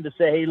 for him to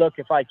say, hey, look,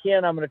 if I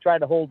can, I'm going to try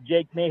to hold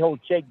Jake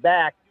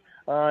back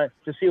to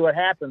see what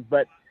happens.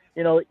 But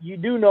you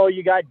do know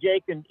you got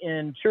Jake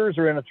and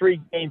Scherzer in a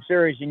 3-game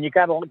series, and you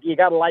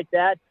gotta like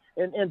that.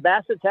 And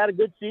Bassett's had a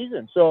good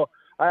season, so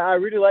I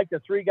really like the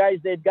 3 guys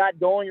they've got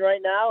going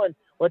right now. And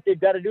what they've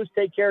got to do is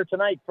take care of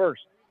tonight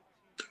first.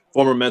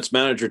 Former Mets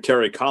manager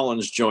Terry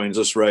Collins joins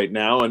us right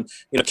now. And,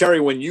 Terry,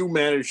 when you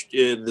managed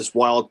this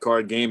wild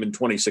card game in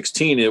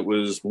 2016, it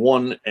was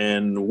one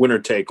and winner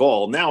take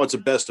all. Now it's a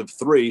best of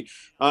 3.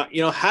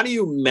 How do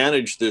you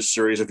manage this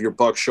series if you're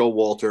Buck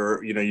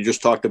Showalter? You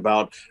just talked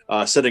about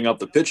setting up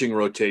the pitching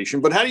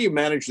rotation, but how do you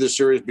manage this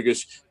series?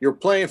 Because you're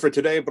playing for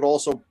today, but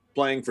also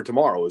playing for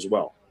tomorrow as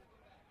well.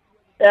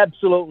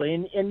 Absolutely.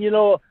 And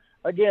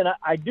again,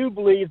 I do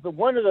believe that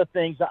one of the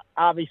things,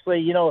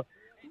 obviously,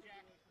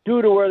 due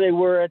to where they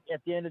were at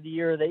the end of the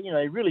year, they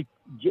really,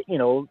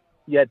 you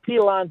had Pete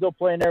Alonso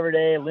playing every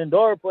day,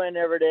 Lindor playing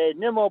every day,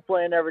 Nimmo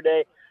playing every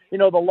day. The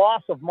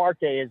loss of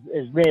Marte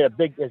has made a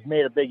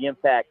big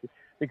impact,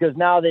 because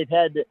now they've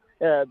had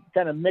to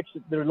kind of mix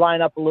their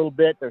lineup a little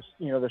bit. They're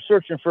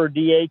searching for a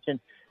DH,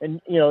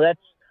 and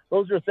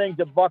those are things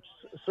that Buck's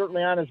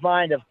certainly on his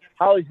mind, of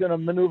how he's going to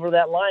maneuver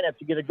that lineup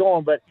to get it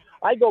going. But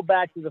I go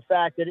back to the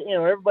fact that,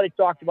 everybody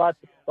talked about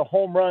the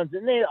home runs,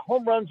 and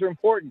home runs are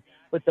important.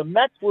 But the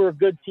Mets were a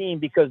good team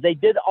because they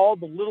did all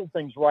the little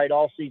things right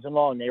all season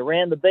long. They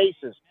ran the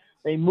bases.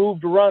 They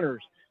moved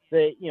runners.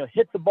 They,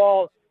 hit the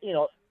ball,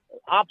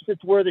 opposite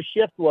to where the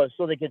shift was,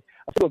 so they could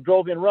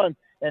drove in runs.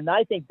 And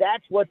I think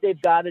that's what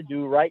they've got to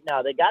do right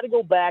now. They got to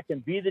go back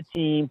and be the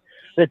team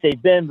that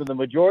they've been for the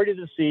majority of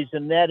the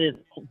season. That is,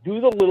 do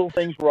the little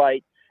things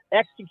right,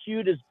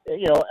 execute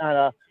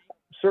on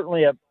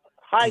certainly a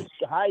high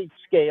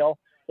scale,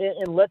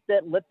 and let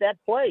that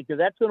play, because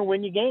that's going to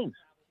win you games.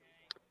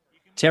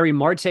 Terry,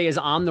 Marte is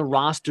on the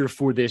roster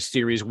for this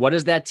series. What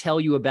does that tell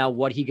you about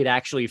what he could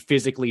actually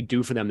physically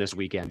do for them this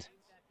weekend?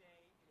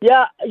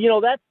 Yeah,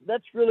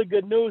 that's really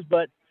good news.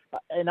 But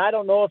and I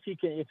don't know if he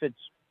can, if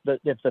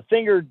the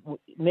finger,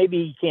 maybe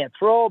he can't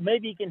throw,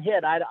 maybe he can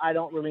hit. I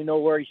don't really know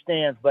where he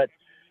stands, but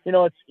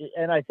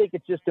and I think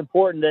it's just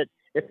important that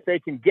if they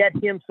can get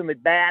him some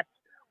at bats,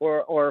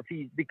 or if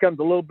he becomes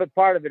a little bit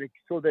part of it,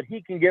 so that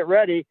he can get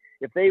ready.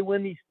 If they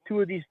win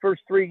two of these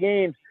first 3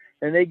 games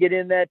and they get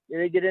in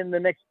the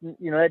next,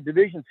 that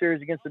division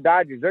series against the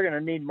Dodgers, they're going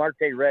to need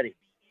Marte ready.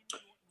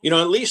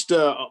 At least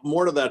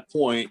more to that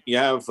point, you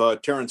have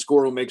Terrence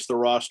Gore, who makes the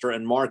roster,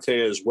 and Marte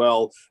as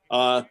well.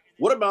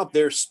 What about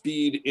their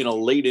speed in a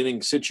late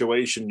inning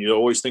situation? You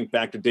always think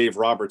back to Dave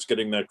Roberts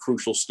getting that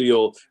crucial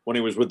steal when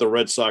he was with the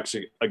Red Sox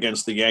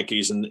against the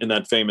Yankees in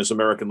that famous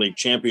American League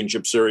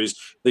Championship Series.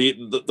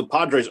 The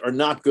Padres are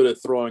not good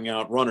at throwing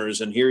out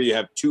runners, and here you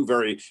have 2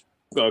 very,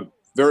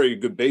 very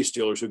good base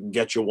stealers who can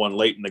get you one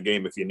late in the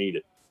game if you need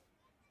it.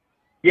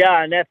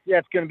 Yeah, and that's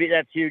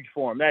huge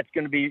for them. That's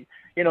going to be,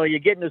 you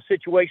get in a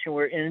situation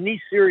where in these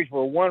series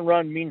where 1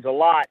 run means a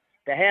lot,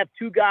 to have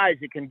 2 guys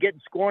that can get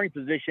in scoring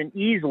position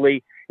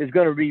easily is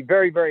going to be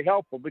very, very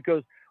helpful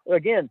because,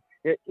 again,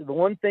 the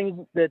one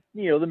thing that,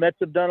 the Mets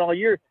have done all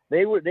year,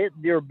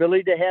 their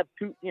ability to have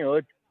 2,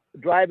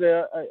 drive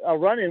a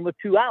run in with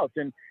 2 outs.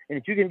 And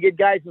if you can get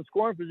guys in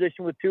scoring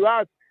position with 2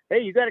 outs, hey,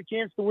 you got a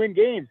chance to win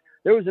games.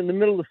 There was in the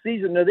middle of the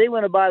season, they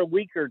went about a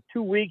week or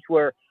 2 weeks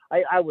where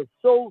I was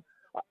so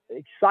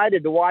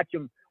excited to watch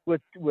them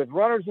with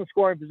runners in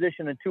scoring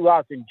position and 2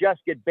 outs and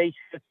just get base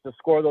hits to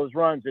score those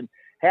runs. And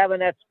having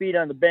that speed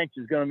on the bench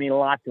is going to mean a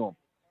lot to him.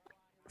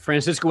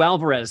 Francisco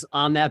Alvarez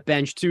on that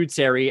bench too,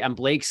 Terry, and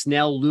Blake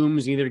Snell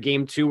looms either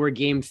game 2 or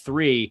game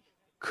 3.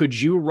 Could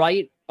you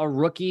write a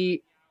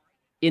rookie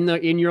in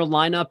your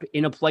lineup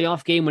in a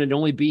playoff game when it'd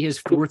only be his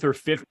 4th or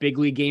 5th big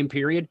league game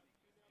period?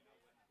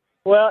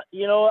 Well,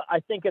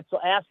 I think it's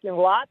asking a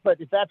lot,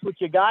 but if that's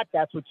what you got,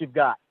 that's what you've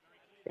got.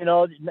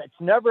 It's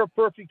never a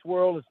perfect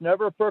world. It's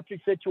never a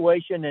perfect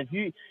situation.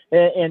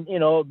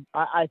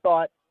 I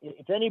thought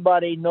if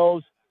anybody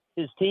knows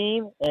his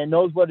team and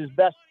knows what his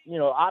best,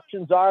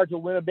 options are to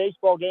win a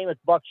baseball game, it's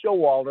Buck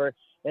Showalter.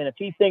 And if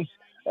he thinks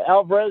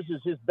Alvarez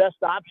is his best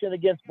option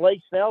against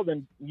Blake Snell,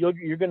 then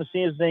you're going to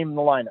see his name in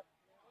the lineup.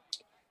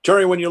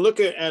 Terry, when you look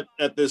at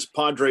this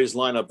Padres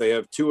lineup, they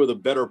have 2 of the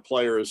better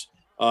players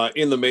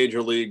in the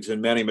major leagues,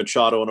 and Manny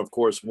Machado and, of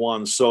course,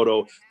 Juan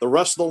Soto. The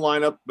rest of the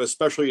lineup,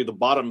 especially the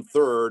bottom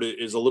third,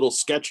 is a little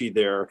sketchy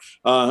there.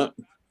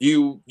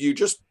 You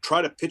just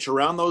try to pitch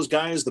around those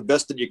guys the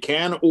best that you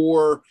can,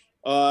 or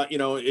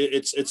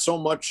it's so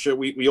much.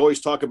 We always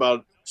talk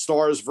about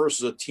stars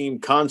versus a team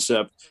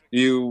concept.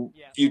 You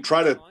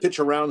try to pitch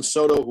around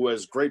Soto, who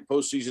has great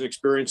postseason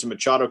experience, and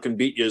Machado can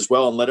beat you as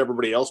well, and let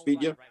everybody else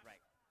beat you.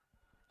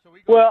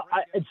 Well,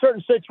 in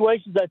certain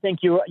situations, I think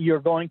you're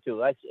going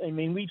to. I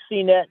mean, we've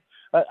seen that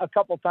a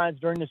couple times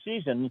during the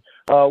season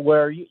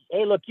where, you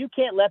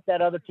can't let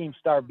that other team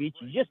star beat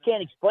you. You just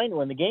can't explain it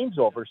when the game's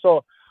over.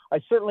 So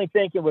I certainly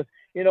think it was,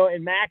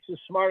 and Max is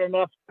smart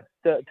enough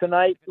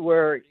tonight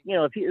where,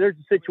 if there's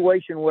a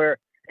situation where,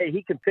 hey,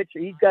 he can pitch.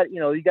 He's got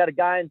a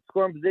guy in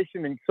scoring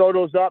position and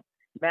Soto's up.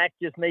 Max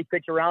just may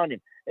pitch around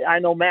him. I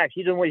know Max.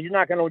 He's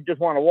not going to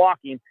just want to walk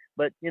him,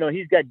 but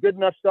he's got good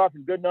enough stuff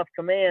and good enough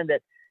command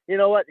that. You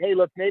know what? Hey,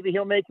 look, maybe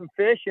he'll make him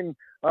fish and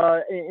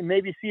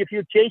maybe see if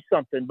he'll chase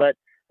something. But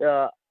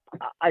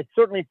I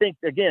certainly think,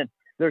 again,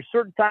 there's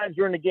certain times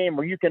during the game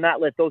where you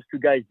cannot let those 2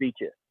 guys beat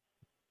you.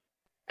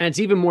 And it's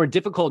even more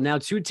difficult now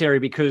too, Terry,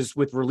 because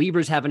with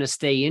relievers having to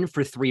stay in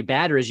for 3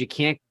 batters, you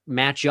can't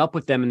match up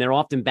with them. And they're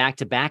often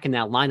back-to-back in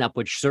that lineup,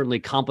 which certainly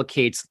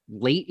complicates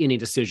late inning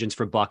decisions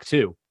for Buck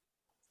too.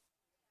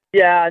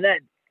 Yeah, and that,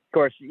 of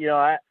course,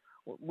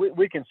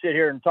 we can sit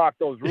here and talk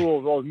those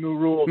new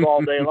rules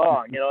all day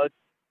long.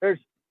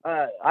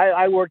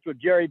 I worked with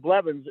Jerry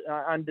Blevins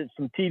on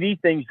some TV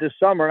things this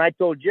summer, and I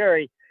told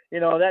Jerry,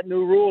 that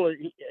new rule,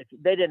 if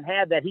they didn't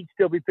have that, he'd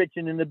still be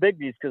pitching in the big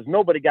leagues because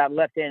nobody got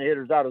left-handed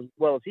hitters out as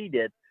well as he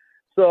did.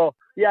 So,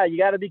 yeah, you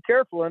got to be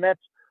careful, and that's,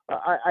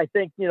 I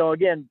think,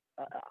 again,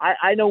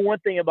 I know one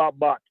thing about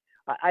Buck.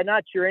 I'm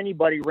not sure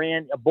anybody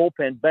ran a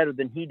bullpen better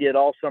than he did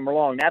all summer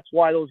long. That's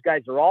why those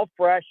guys are all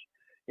fresh,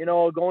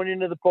 going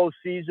into the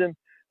postseason.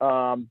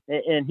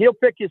 And he'll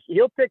pick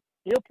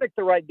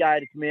the right guy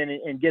to come in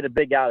and get a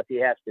big out if he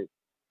has to.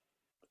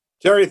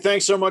 Terry,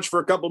 thanks so much for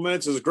a couple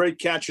minutes. It was great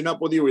catching up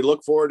with you. We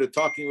look forward to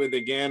talking with you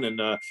again,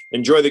 and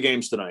enjoy the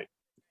games tonight.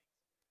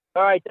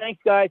 All right.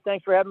 Thanks, guys.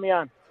 Thanks for having me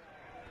on.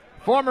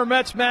 Former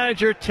Mets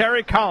manager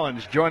Terry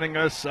Collins joining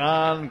us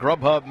on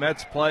Grubhub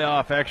Mets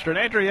Playoff Extra. And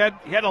Andrew, he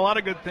had a lot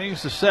of good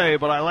things to say,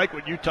 but I like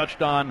what you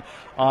touched on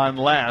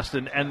last,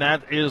 and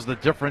that is the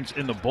difference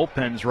in the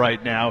bullpens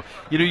right now.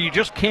 You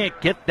just can't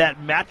get that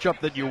matchup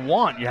that you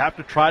want. You have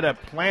to try to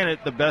plan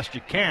it the best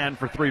you can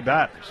for 3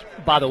 batters.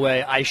 By the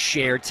way, I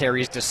share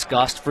Terry's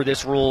disgust for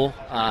this rule.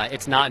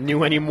 It's not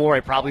new anymore.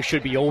 I probably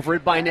should be over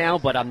it by now,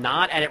 but I'm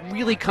not. And it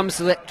really comes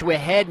to a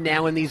head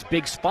now in these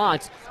big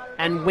spots.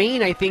 And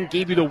Wayne, I think,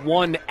 gave you the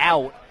 1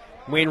 out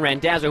Wayne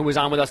Randazzo, who was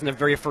on with us in the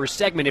very first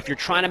segment, if you're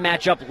trying to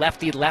match up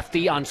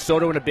lefty-lefty on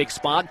Soto in a big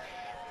spot,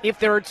 if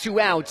there are 2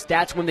 outs,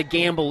 that's when the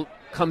gamble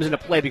comes into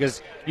play,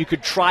 because you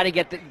could try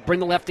to bring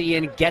the lefty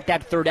in, get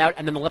that 3rd out,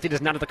 and then the lefty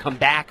does not have to come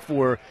back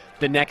for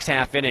the next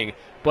half inning.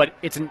 But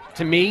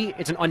to me,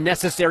 it's an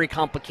unnecessary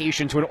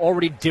complication to an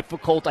already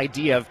difficult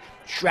idea of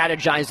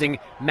strategizing,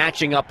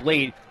 matching up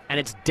late, and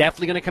it's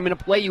definitely going to come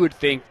into play, you would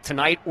think,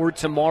 tonight or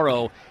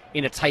tomorrow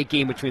in a tight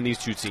game between these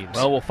two teams.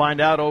 Well, we'll find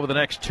out over the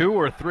next 2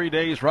 or 3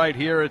 days right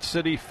here at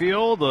Citi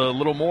Field, a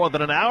little more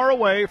than an hour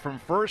away from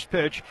first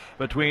pitch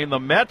between the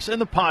Mets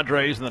and the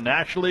Padres in the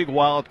National League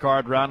Wild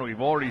Card round.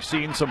 We've already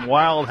seen some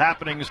wild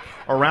happenings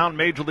around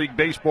Major League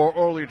Baseball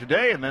earlier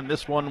today, and then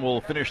this one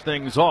will finish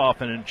things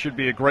off, and it should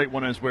be a great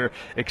one as we're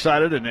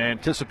excited and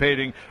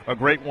anticipating a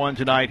great one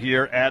tonight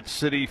here at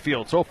Citi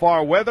Field. So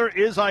far, weather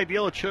is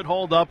ideal. It should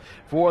hold up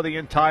for the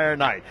entire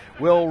night.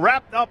 We'll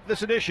wrap up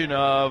this edition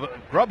of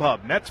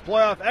Grubhub Mets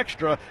Playoff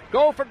Extra.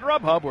 Go for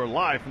Grubhub. We're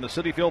live from the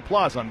Citi Field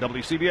Plaza on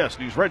WCBS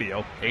News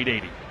Radio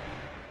 880.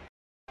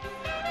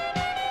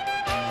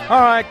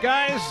 All right,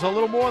 guys, a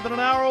little more than an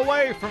hour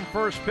away from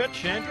first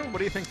pitch. Andrew, what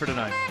do you think for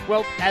tonight?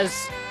 Well,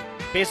 as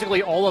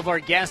basically all of our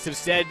guests have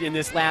said in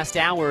this last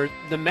hour,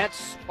 the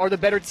Mets are the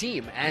better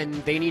team, and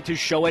they need to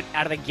show it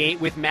out of the gate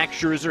with Max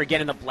Scherzer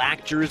again in the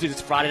black jersey.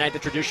 It's Friday night, the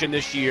tradition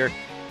this year.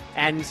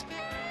 And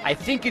I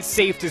think it's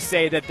safe to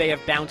say that they have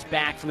bounced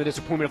back from the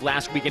disappointment of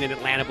last weekend in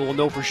Atlanta, but we'll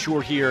know for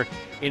sure here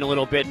in a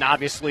little bit. And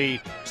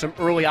obviously, some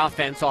early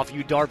offense off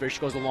Yu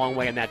Darvish goes a long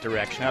way in that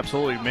direction.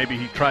 Absolutely. Maybe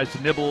he tries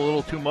to nibble a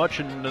little too much,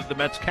 and the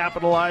Mets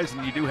capitalize,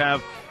 and you do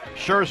have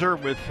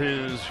Scherzer with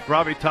his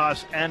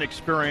gravitas and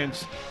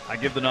experience. I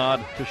give the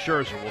nod to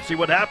Scherzer. We'll see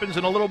what happens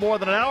in a little more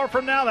than an hour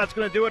from now. That's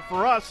going to do it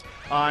for us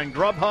on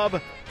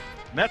Grubhub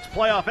Mets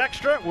Playoff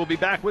Extra. We'll be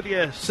back with you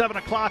at 7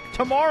 o'clock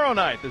tomorrow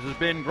night. This has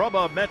been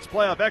Grubhub Mets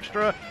Playoff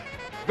Extra.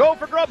 Go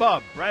for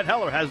Grubhub. Brad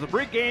Heller has the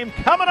pregame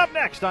coming up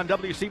next on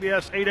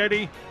WCBS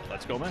 880.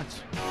 Let's go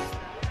Mets.